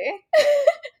 Exactly.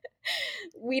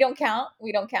 We don't count.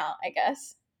 We don't count, I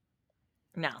guess.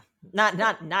 No,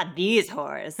 not these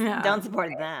whores. Yeah. Don't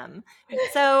support them.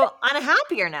 So on a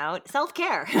happier note,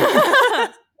 self-care.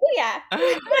 Yeah.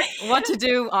 What to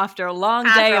do after a long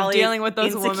After day all of these dealing with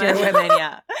those insecure women.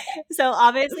 yeah. So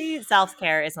obviously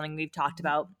self-care is something we've talked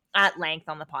about at length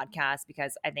on the podcast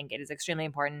because I think it is extremely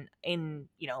important in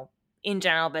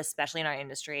general, but especially in our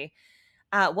industry.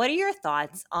 What are your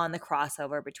thoughts on the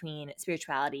crossover between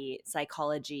spirituality,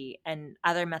 psychology, and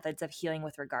other methods of healing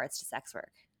with regards to sex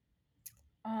work?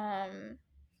 Um,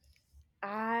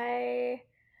 I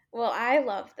I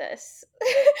love this.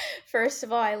 First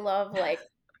of all, I love like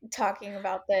talking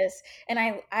about this, and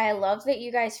I love that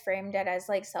you guys framed it as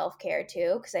like self-care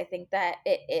too, because I think that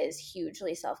it is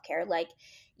hugely self-care. Like,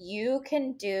 you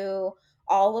can do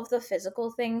all of the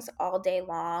physical things all day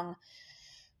long,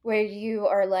 where you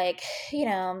are like,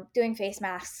 doing face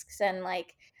masks, and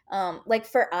like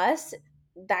for us,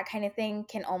 that kind of thing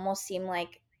can almost seem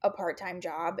like a part-time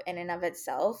job in and of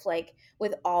itself, like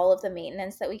with all of the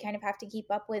maintenance that we kind of have to keep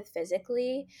up with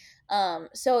physically.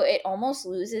 So it almost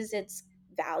loses its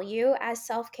value as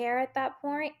self-care at that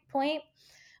point.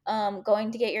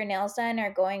 Going to get your nails done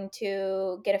or going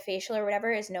to get a facial or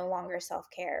whatever is no longer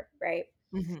self-care, right?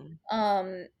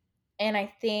 Mm-hmm. And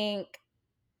I think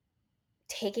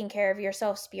taking care of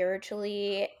yourself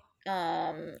spiritually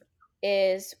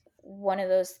is one of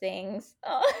those things.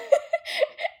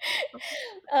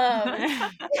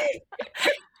 um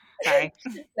Sorry.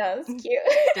 no, it's cute.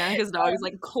 Danica's dog is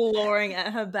like clawing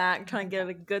at her back, trying to get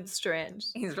a good stretch.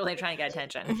 He's really trying to get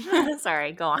attention.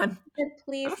 Sorry, go on.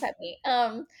 Please pet me.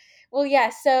 Well, yeah,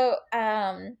 so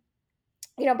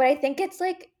but I think it's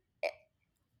like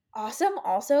awesome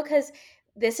also because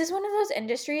this is one of those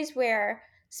industries where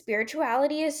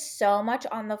spirituality is so much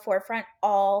on the forefront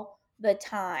all the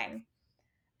time.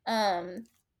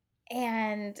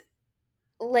 And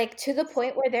like to the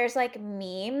point where there's like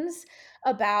memes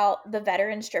about the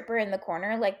veteran stripper in the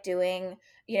corner like doing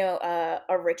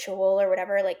a ritual or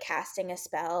whatever, like casting a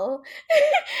spell.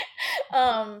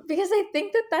 Because I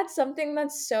think that that's something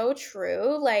that's so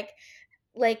true. Like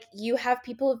you have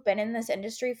people who've been in this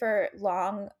industry for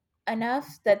long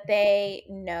enough that they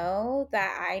know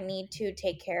that I need to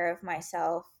take care of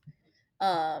myself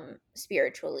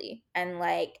spiritually, and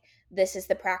like this is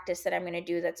the practice that I'm going to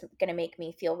do that's going to make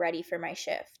me feel ready for my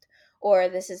shift, or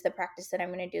this is the practice that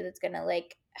I'm going to do that's going to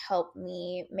like help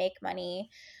me make money.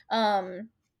 um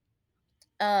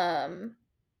um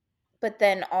but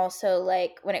then also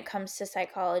like when it comes to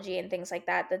psychology and things like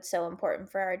that, that's so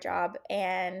important for our job.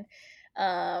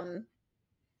 Um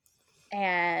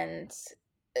and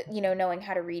knowing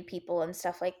how to read people and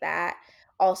stuff like that,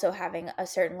 also having a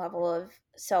certain level of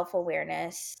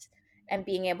self-awareness and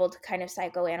being able to kind of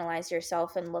psychoanalyze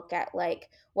yourself and look at like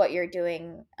what you're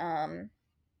doing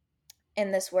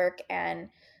in this work and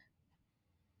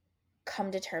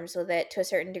come to terms with it to a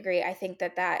certain degree. I think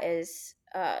that that is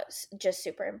just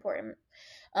super important.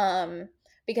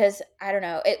 Because I don't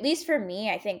know, at least for me,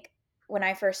 I think when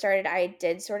I first started, I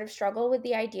did sort of struggle with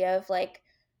the idea of like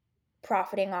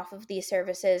profiting off of these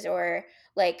services, or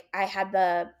like I had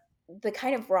the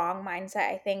kind of wrong mindset,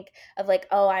 I think, of like,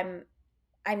 oh, I'm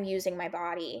using my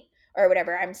body or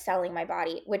whatever, I'm selling my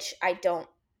body, which I don't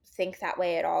think that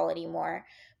way at all anymore.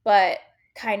 But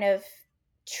kind of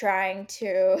trying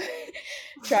to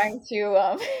trying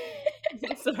to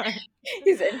Sorry.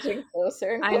 he's inching closer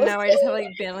and I closer. know. I just have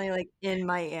like Bentley like in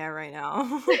my ear right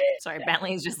now. Sorry,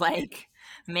 Bentley's just like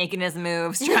making his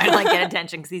moves, trying to like get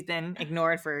attention because he's been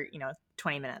ignored for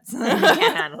 20 minutes. He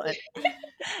can't handle it.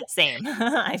 Same.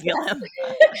 I feel him.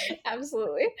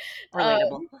 Absolutely.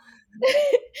 Relatable.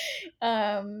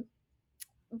 Um,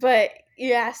 but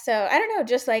yeah, so I don't know,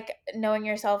 just like knowing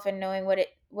yourself and knowing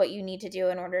what you need to do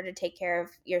in order to take care of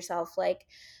yourself, like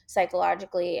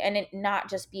psychologically, and it not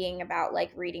just being about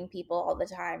like reading people all the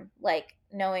time, like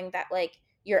knowing that like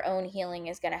your own healing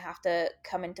is going to have to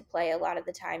come into play a lot of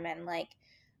the time, and like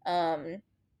um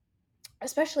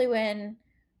especially when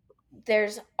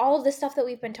there's all of the stuff that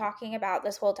we've been talking about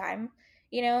this whole time,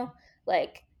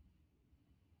 like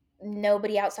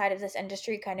nobody outside of this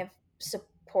industry kind of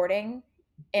supporting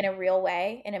in a real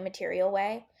way, in a material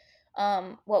way,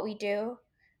 what we do.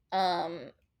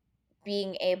 um,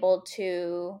 Being able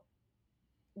to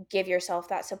give yourself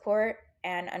that support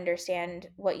and understand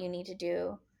what you need to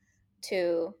do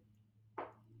to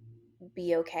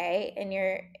be okay in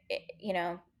your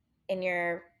in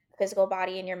your physical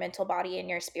body, in your mental body, in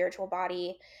your spiritual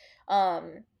body.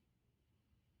 um,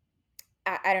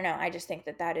 I don't know, I just think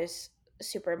that that is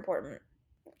super important.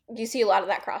 You see a lot of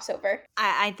that crossover.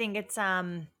 I think it's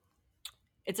a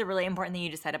really important thing you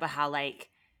just said about how like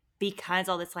because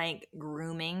all this like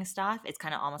grooming stuff, it's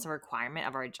kind of almost a requirement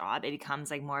of our job. It becomes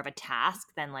like more of a task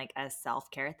than like a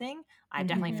self-care thing. I've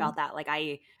definitely Mhm. felt that. Like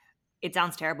it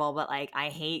sounds terrible, but like I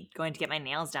hate going to get my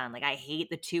nails done. Like I hate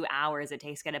the 2 hours it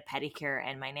takes to get a pedicure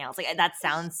and my nails. Like that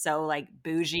sounds so like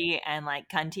bougie and like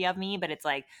cunty of me, but it's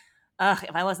like, ugh,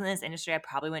 if I wasn't in this industry, I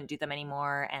probably wouldn't do them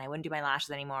anymore, and I wouldn't do my lashes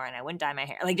anymore, and I wouldn't dye my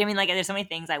hair. Like I mean, like there's so many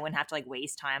things I wouldn't have to like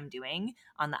waste time doing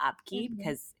on the upkeep Mhm.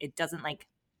 because it doesn't like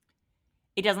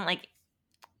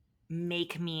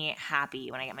make me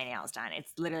happy when I get my nails done.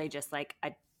 It's literally just like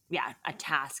a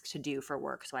task to do for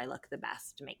work so I look the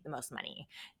best to make the most money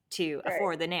to Right.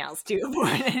 afford the nails to afford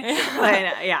it.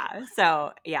 But yeah,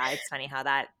 so yeah, it's funny how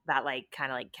that like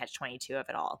kind of like catch 22 of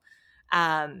it all.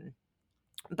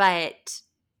 But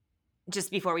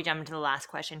just before we jump into the last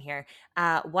question here,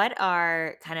 what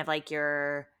are kind of like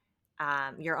your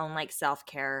own like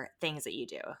self-care things that you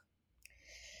do?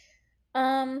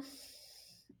 Um,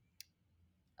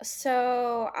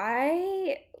 so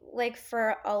I like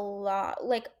for a lot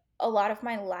of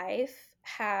my life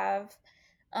have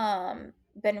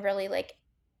been really like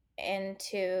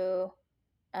into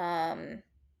um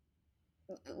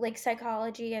like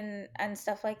psychology and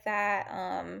stuff like that.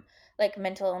 Like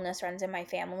mental illness runs in my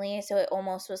family, so it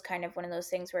almost was kind of one of those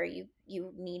things where you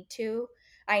need to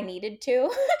I needed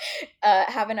to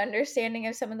have an understanding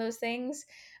of some of those things.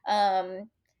 um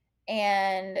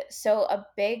And so a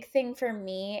big thing for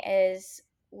me is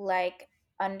like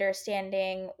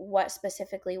understanding what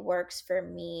specifically works for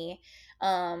me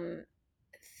um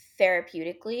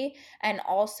therapeutically, and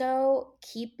also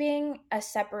keeping a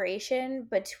separation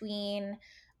between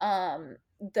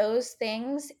those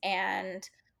things and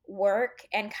work,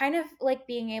 and kind of like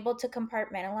being able to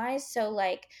compartmentalize. So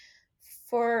like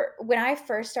for when I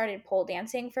first started pole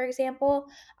dancing, for example,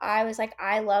 I was like,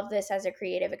 I love this as a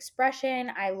creative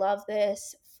expression. I love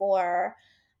this for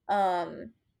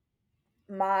um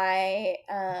my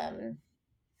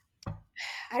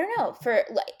I don't know, for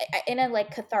like in a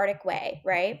like cathartic way,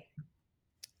 right?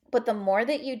 But the more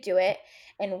that you do it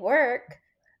and work,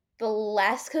 the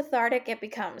less cathartic it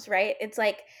becomes, right? It's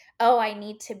like, oh, I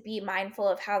need to be mindful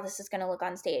of how this is going to look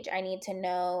on stage. I need to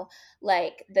know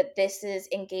like that this is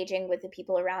engaging with the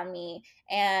people around me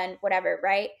and whatever,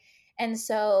 right? And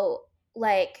so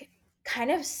like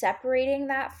kind of separating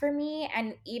that for me,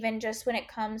 and even just when it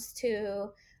comes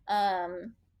to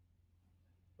um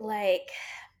like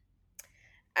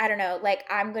I don't know, like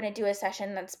I'm going to do a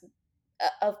session that's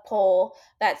of pole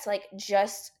that's like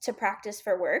just to practice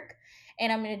for work,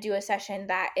 and I'm going to do a session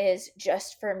that is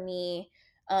just for me,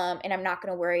 and I'm not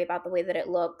going to worry about the way that it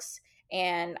looks,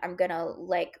 and I'm going to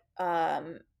like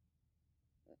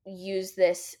use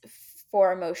this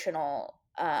for emotional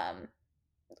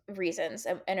reasons,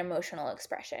 an emotional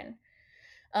expression.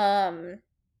 um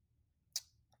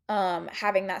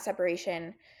Having that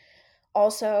separation,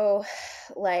 also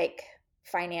like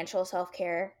financial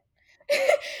self-care,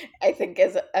 I think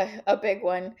is a big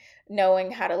one.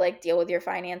 Knowing how to like deal with your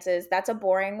finances. That's a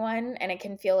boring one and it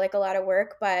can feel like a lot of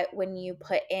work, but when you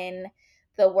put in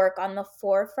the work on the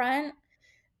forefront,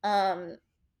 um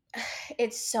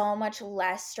it's so much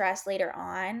less stress later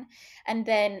on. And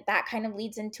then that kind of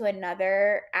leads into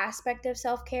another aspect of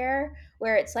self-care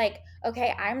where it's like,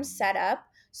 okay, I'm set up,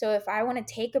 so if I want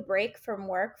to take a break from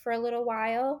work for a little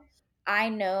while, I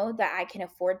know that I can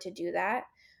afford to do that,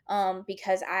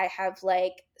 because I have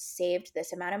like saved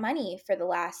this amount of money for the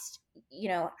last,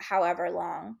 however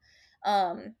long.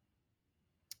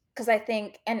 Because I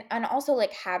think, and also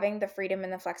like having the freedom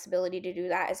and the flexibility to do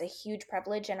that is a huge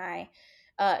privilege, and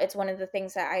it's one of the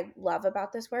things that I love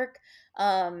about this work.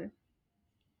 um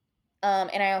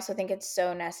and I also think it's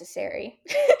so necessary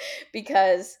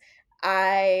because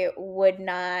i would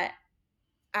not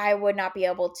I would not be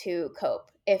able to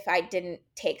cope if I didn't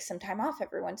take some time off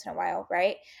every once in a while,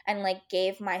 right? And like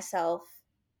gave myself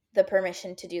the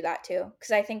permission to do that too,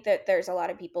 because I think that there's a lot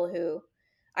of people who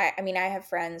I mean, I have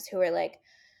friends who are like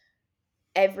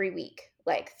every week,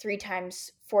 like 3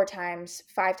 times, 4 times,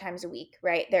 5 times a week,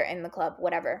 right? They're in the club,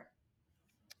 whatever,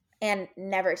 and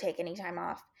never take any time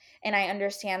off. And I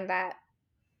understand that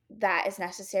that is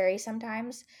necessary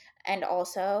sometimes. And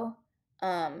also,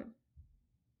 um,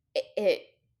 it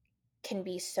can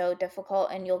be so difficult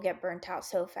and you'll get burnt out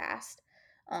so fast.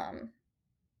 Um,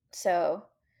 so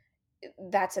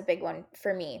that's a big one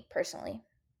for me personally.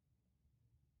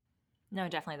 No,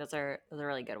 definitely. Those are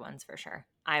really good ones for sure.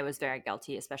 I was very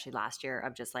guilty, especially last year,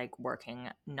 of just like working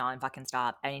non fucking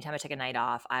stop. Anytime I took a night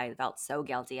off, I felt so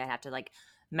guilty. I'd have to like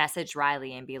message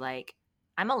Riley and be like,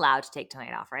 I'm allowed to take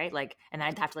tonight off, right? Like, and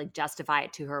I'd have to like justify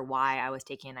it to her why I was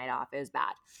taking a night off. It was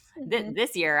bad. Mm-hmm.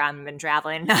 This year I've been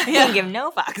traveling. I didn't give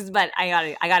no fucks, but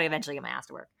I gotta eventually get my ass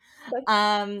to work.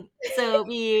 So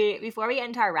before we get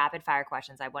into our rapid fire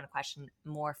questions, I have one question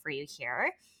more for you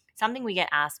here. Something we get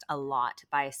asked a lot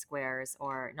by SWers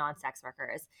or non-sex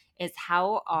workers is,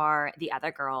 how are the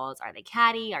other girls? Are they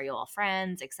catty? Are you all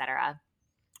friends, etc.?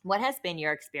 What has been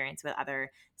your experience with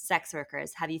other sex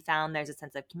workers? Have you found there's a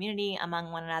sense of community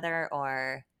among one another,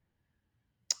 or?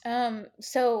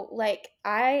 So like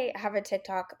I have a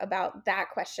TikTok about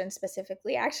that question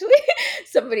specifically, actually.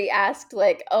 Somebody asked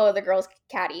like, oh, the girl's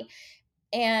catty.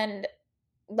 And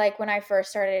like when I first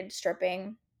started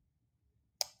stripping,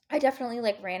 I definitely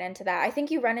like ran into that. I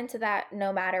think you run into that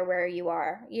no matter where you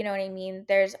are. You know what I mean?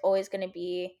 There's always going to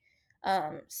be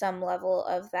some level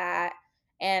of that.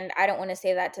 And I don't want to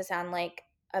say that to sound like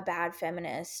a bad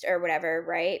feminist or whatever,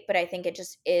 right? But I think it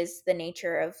just is the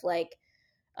nature of like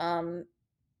um,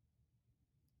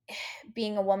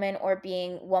 being a woman or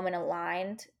being woman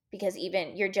aligned, because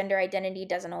even your gender identity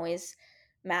doesn't always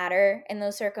matter in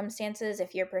those circumstances.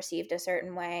 If you're perceived a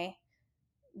certain way,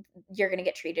 you're going to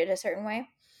get treated a certain way.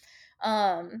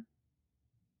 Um,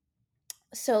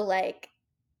 so like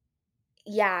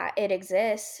yeah, it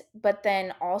exists, but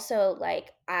then also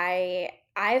like I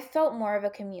felt more of a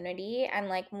community and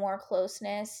like more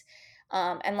closeness,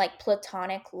 and like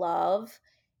platonic love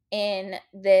in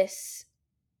this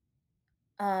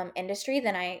industry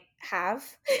than I have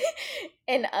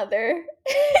in other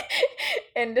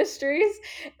industries.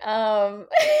 Um,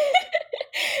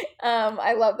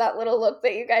 I love that little look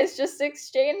that you guys just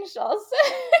exchanged also.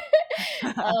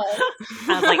 I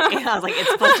was like,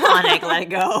 it's platonic. Let it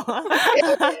go.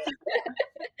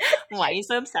 Why are you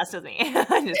so obsessed with me?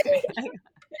 I'm just kidding.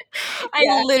 I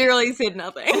Yeah. literally said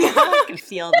nothing. I can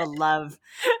feel the love.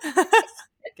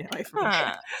 Get away from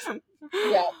me.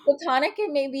 Yeah, platonic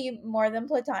and maybe more than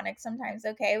platonic sometimes.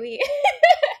 Okay, we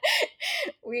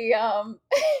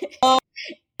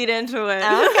Get into it.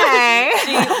 Okay.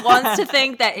 She wants to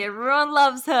think that everyone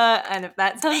loves her, and if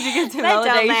that sounds you get to But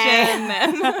don't validation,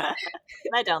 they? then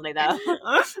But don't they though?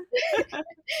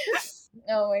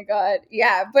 oh my god,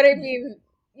 yeah. But I mean,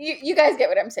 you guys get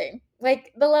what I'm saying.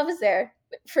 Like the love is there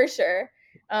for sure,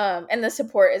 and the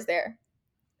support is there,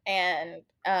 and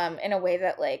in a way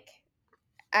that like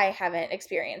I haven't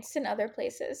experienced in other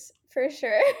places for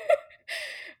sure.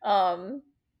 um,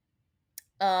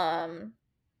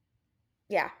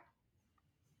 yeah.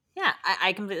 Yeah,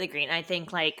 I completely agree. And I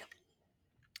think like,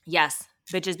 yes,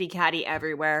 bitches be catty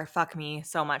everywhere. Fuck me,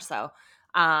 so much so.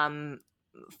 Um,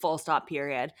 Full stop,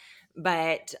 period.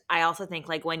 But I also think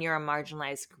like when you're a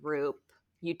marginalized group,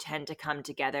 you tend to come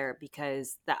together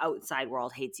because the outside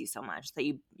world hates you so much that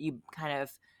you kind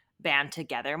of band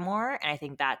together more. And I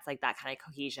think that's like that kind of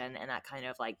cohesion and that kind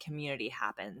of like community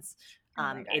happens. Oh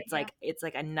my god, It's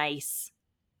like a nice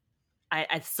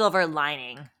a silver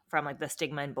lining from like the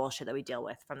stigma and bullshit that we deal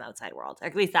with from the outside world. Or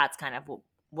at least that's kind of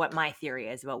what my theory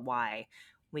is about why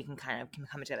we can kind of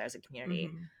come together as a community.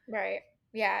 mm-hmm. right.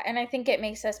 Yeah, and I think it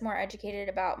makes us more educated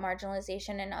about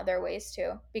marginalization in other ways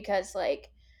too, because like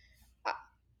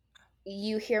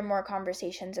you hear more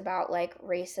conversations about like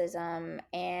racism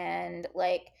and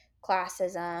like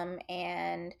classism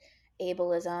and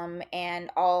ableism and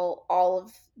all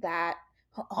of that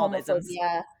All the isms.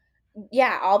 homophobia.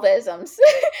 Yeah, all the isms.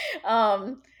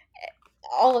 um,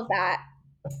 all of that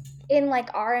in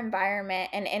like our environment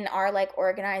and in our like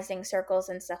organizing circles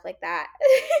and stuff like that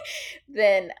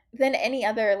than any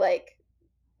other like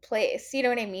place. You know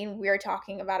what I mean? We're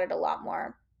talking about it a lot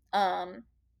more.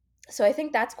 So I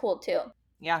think that's cool too.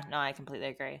 Yeah, no, I completely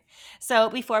agree. So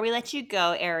before we let you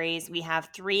go, Aries, we have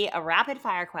 3 rapid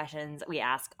fire questions we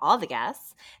ask all the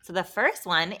guests. So the first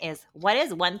one is, what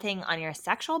is one thing on your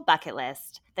sexual bucket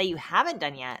list that you haven't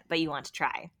done yet but you want to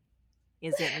try?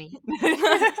 Is it me?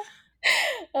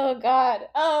 Oh God.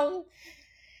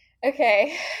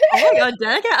 Okay. Oh my god,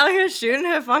 Danica out here shooting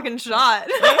her fucking shot.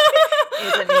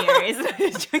 Is it me, Aries?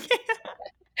 Joking.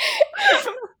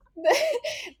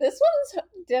 This one's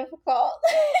difficult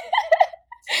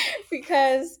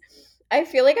because I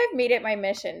feel like I've made it my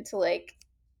mission to like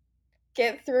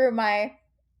get through my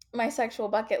sexual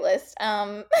bucket list.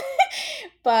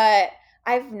 But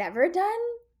I've never done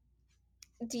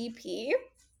DP,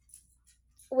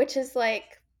 which is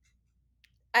like,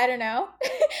 I don't know,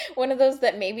 one of those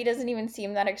that maybe doesn't even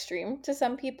seem that extreme to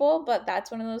some people, but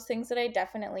that's one of those things that I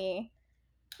definitely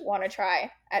want to try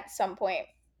at some point.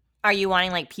 Are you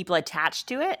wanting like people attached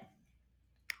to it?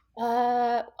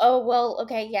 Oh well,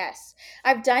 okay, yes.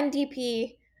 I've done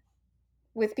DP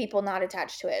with people not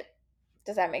attached to it.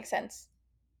 Does that make sense?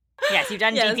 Yes, you've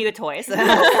done Yes. DP with toys.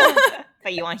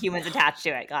 But you want humans attached to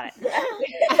it. Got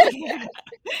it.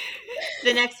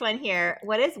 The next one here.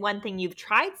 What is one thing you've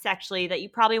tried sexually that you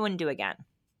probably wouldn't do again?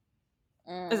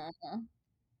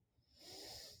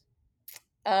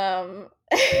 Um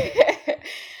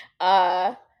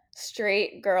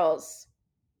straight girls.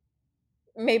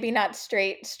 Maybe not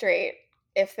straight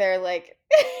if they're like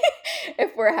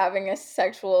if we're having a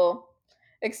sexual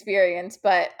experience,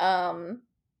 but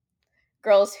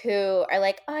girls who are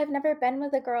like, oh, I've never been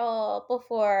with a girl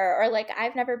before, or like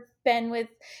I've never been with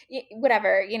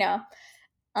whatever, you know.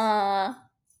 I'm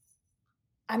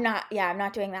not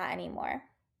doing that anymore.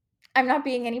 I'm not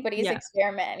being anybody's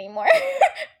experiment anymore.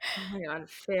 Oh my god,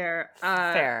 fair.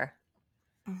 Fair.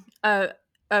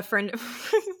 A friend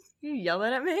you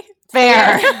yelling at me?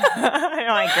 Fair. I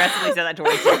know I aggressively said that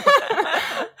towards you.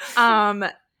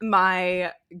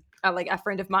 My like a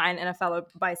friend of mine and a fellow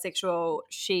bisexual,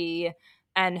 she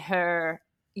and her,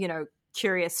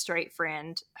 curious straight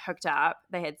friend hooked up.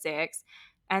 They had sex,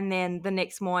 and then the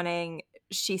next morning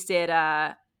she said,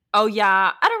 "Oh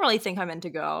yeah, I don't really think I'm into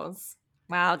girls."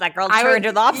 Wow, that girl turned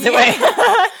her the opposite way.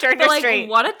 Turned her like, straight.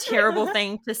 What a terrible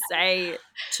thing to say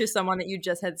to someone that you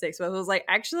just had sex with. It was like,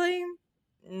 actually,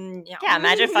 yeah,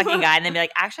 imagine fucking a guy and then be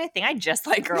like, actually, I think I just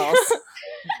like girls.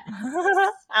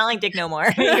 I don't like dick no more.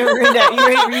 You ruined it.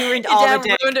 You ruined all the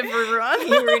dick. Ruined it for everyone.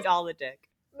 You ruined all the dick.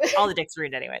 All the dicks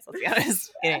ruined anyways, let's be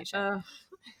honest.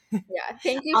 Yeah,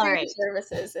 thank you for your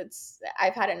services.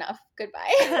 I've had enough.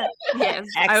 Goodbye. Yes,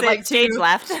 I would like stage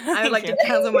left. I would like to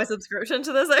cancel my subscription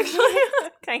to this. Actually,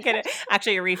 can I get it?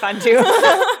 Actually, a refund too.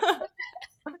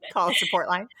 Call a support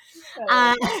line.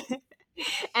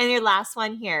 And your last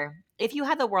one here: if you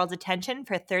had the world's attention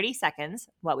for 30 seconds,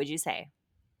 what would you say?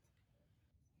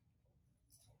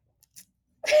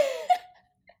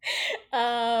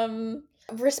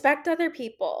 Respect other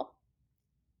people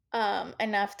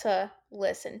enough to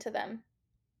listen to them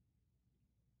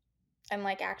and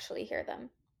like actually hear them.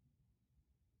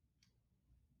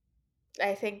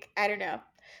 I don't know.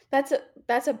 That's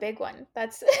a big one.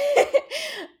 That's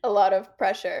a lot of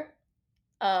pressure.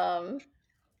 Yeah,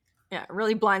 it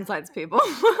really blindsides people.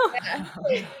 Yeah.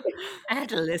 I have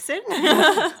to listen.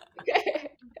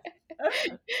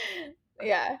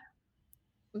 Yeah.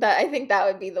 I think that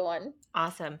would be the one.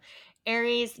 Awesome.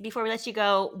 Aries, before we let you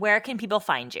go, where can people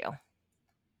find you?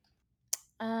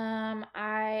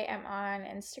 I am on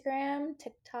Instagram,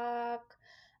 TikTok,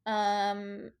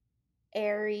 Aries_BB,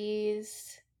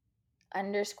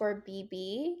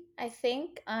 I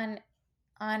think, on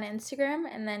Instagram,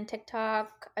 and then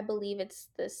TikTok, I believe it's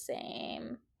the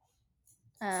same.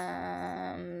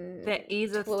 The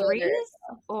E's of 3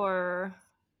 or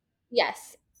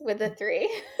yes, with the 3.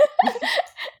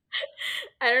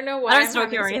 I don't know why. I don't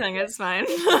stalk you or anything. It's fine.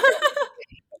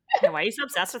 Yeah, why are you so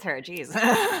obsessed with her? Jeez.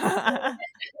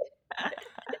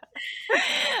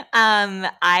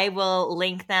 I will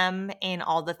link them in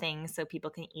all the things so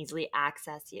people can easily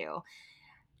access you.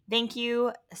 Thank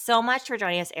you so much for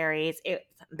joining us, Aries. It's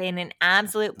been an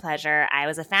absolute pleasure. I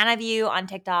was a fan of you on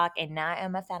TikTok, and now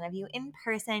I'm a fan of you in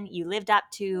person. You lived up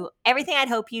to everything I'd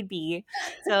hope you'd be.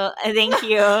 So thank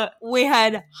you. We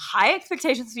had high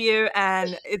expectations for you,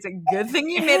 and it's a good thing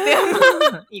you met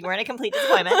them. You weren't a complete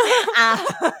disappointment.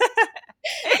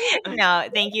 No,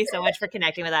 thank you so much for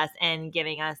connecting with us and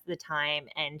giving us the time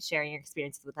and sharing your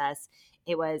experiences with us.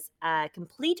 It was a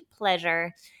complete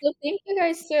pleasure. Well, thank you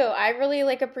guys too. I really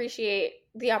like appreciate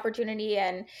the opportunity,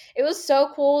 and it was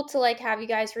so cool to like have you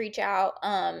guys reach out.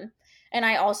 And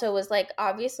I also was like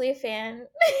obviously a fan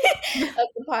of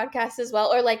the podcast as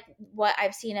well, or like what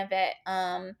I've seen of it.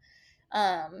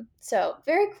 So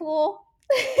very cool.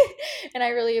 And I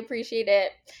really appreciate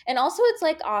it. And also it's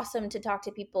like awesome to talk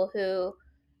to people who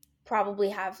probably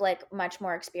have like much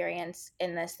more experience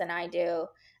in this than I do,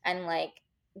 and like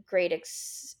great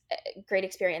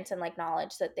experience and like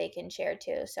knowledge that they can share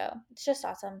too. So it's just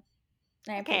awesome.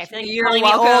 And I Okay, I feel appreciate like it. you're calling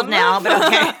me old now, but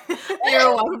okay.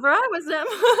 You're welcome for our wisdom.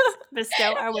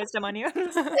 Bestow our wisdom on you.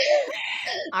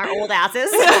 Our old asses.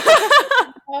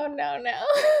 Oh no,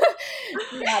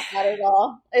 not that at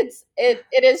all. It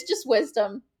is just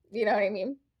wisdom. You know what I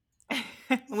mean?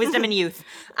 Wisdom and youth.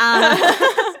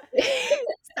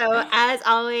 So as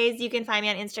always, you can find me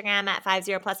on Instagram at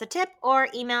 50plus a tip or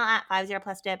email at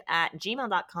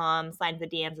 50plustip@gmail.com. Slide into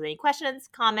the DMs with any questions,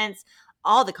 comments,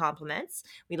 all the compliments.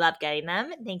 We love getting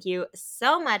them. Thank you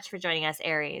so much for joining us,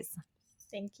 Aries.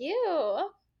 Thank you.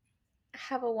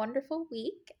 Have a wonderful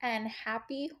week and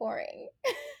happy whoring.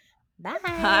 Bye.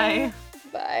 Bye.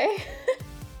 Bye.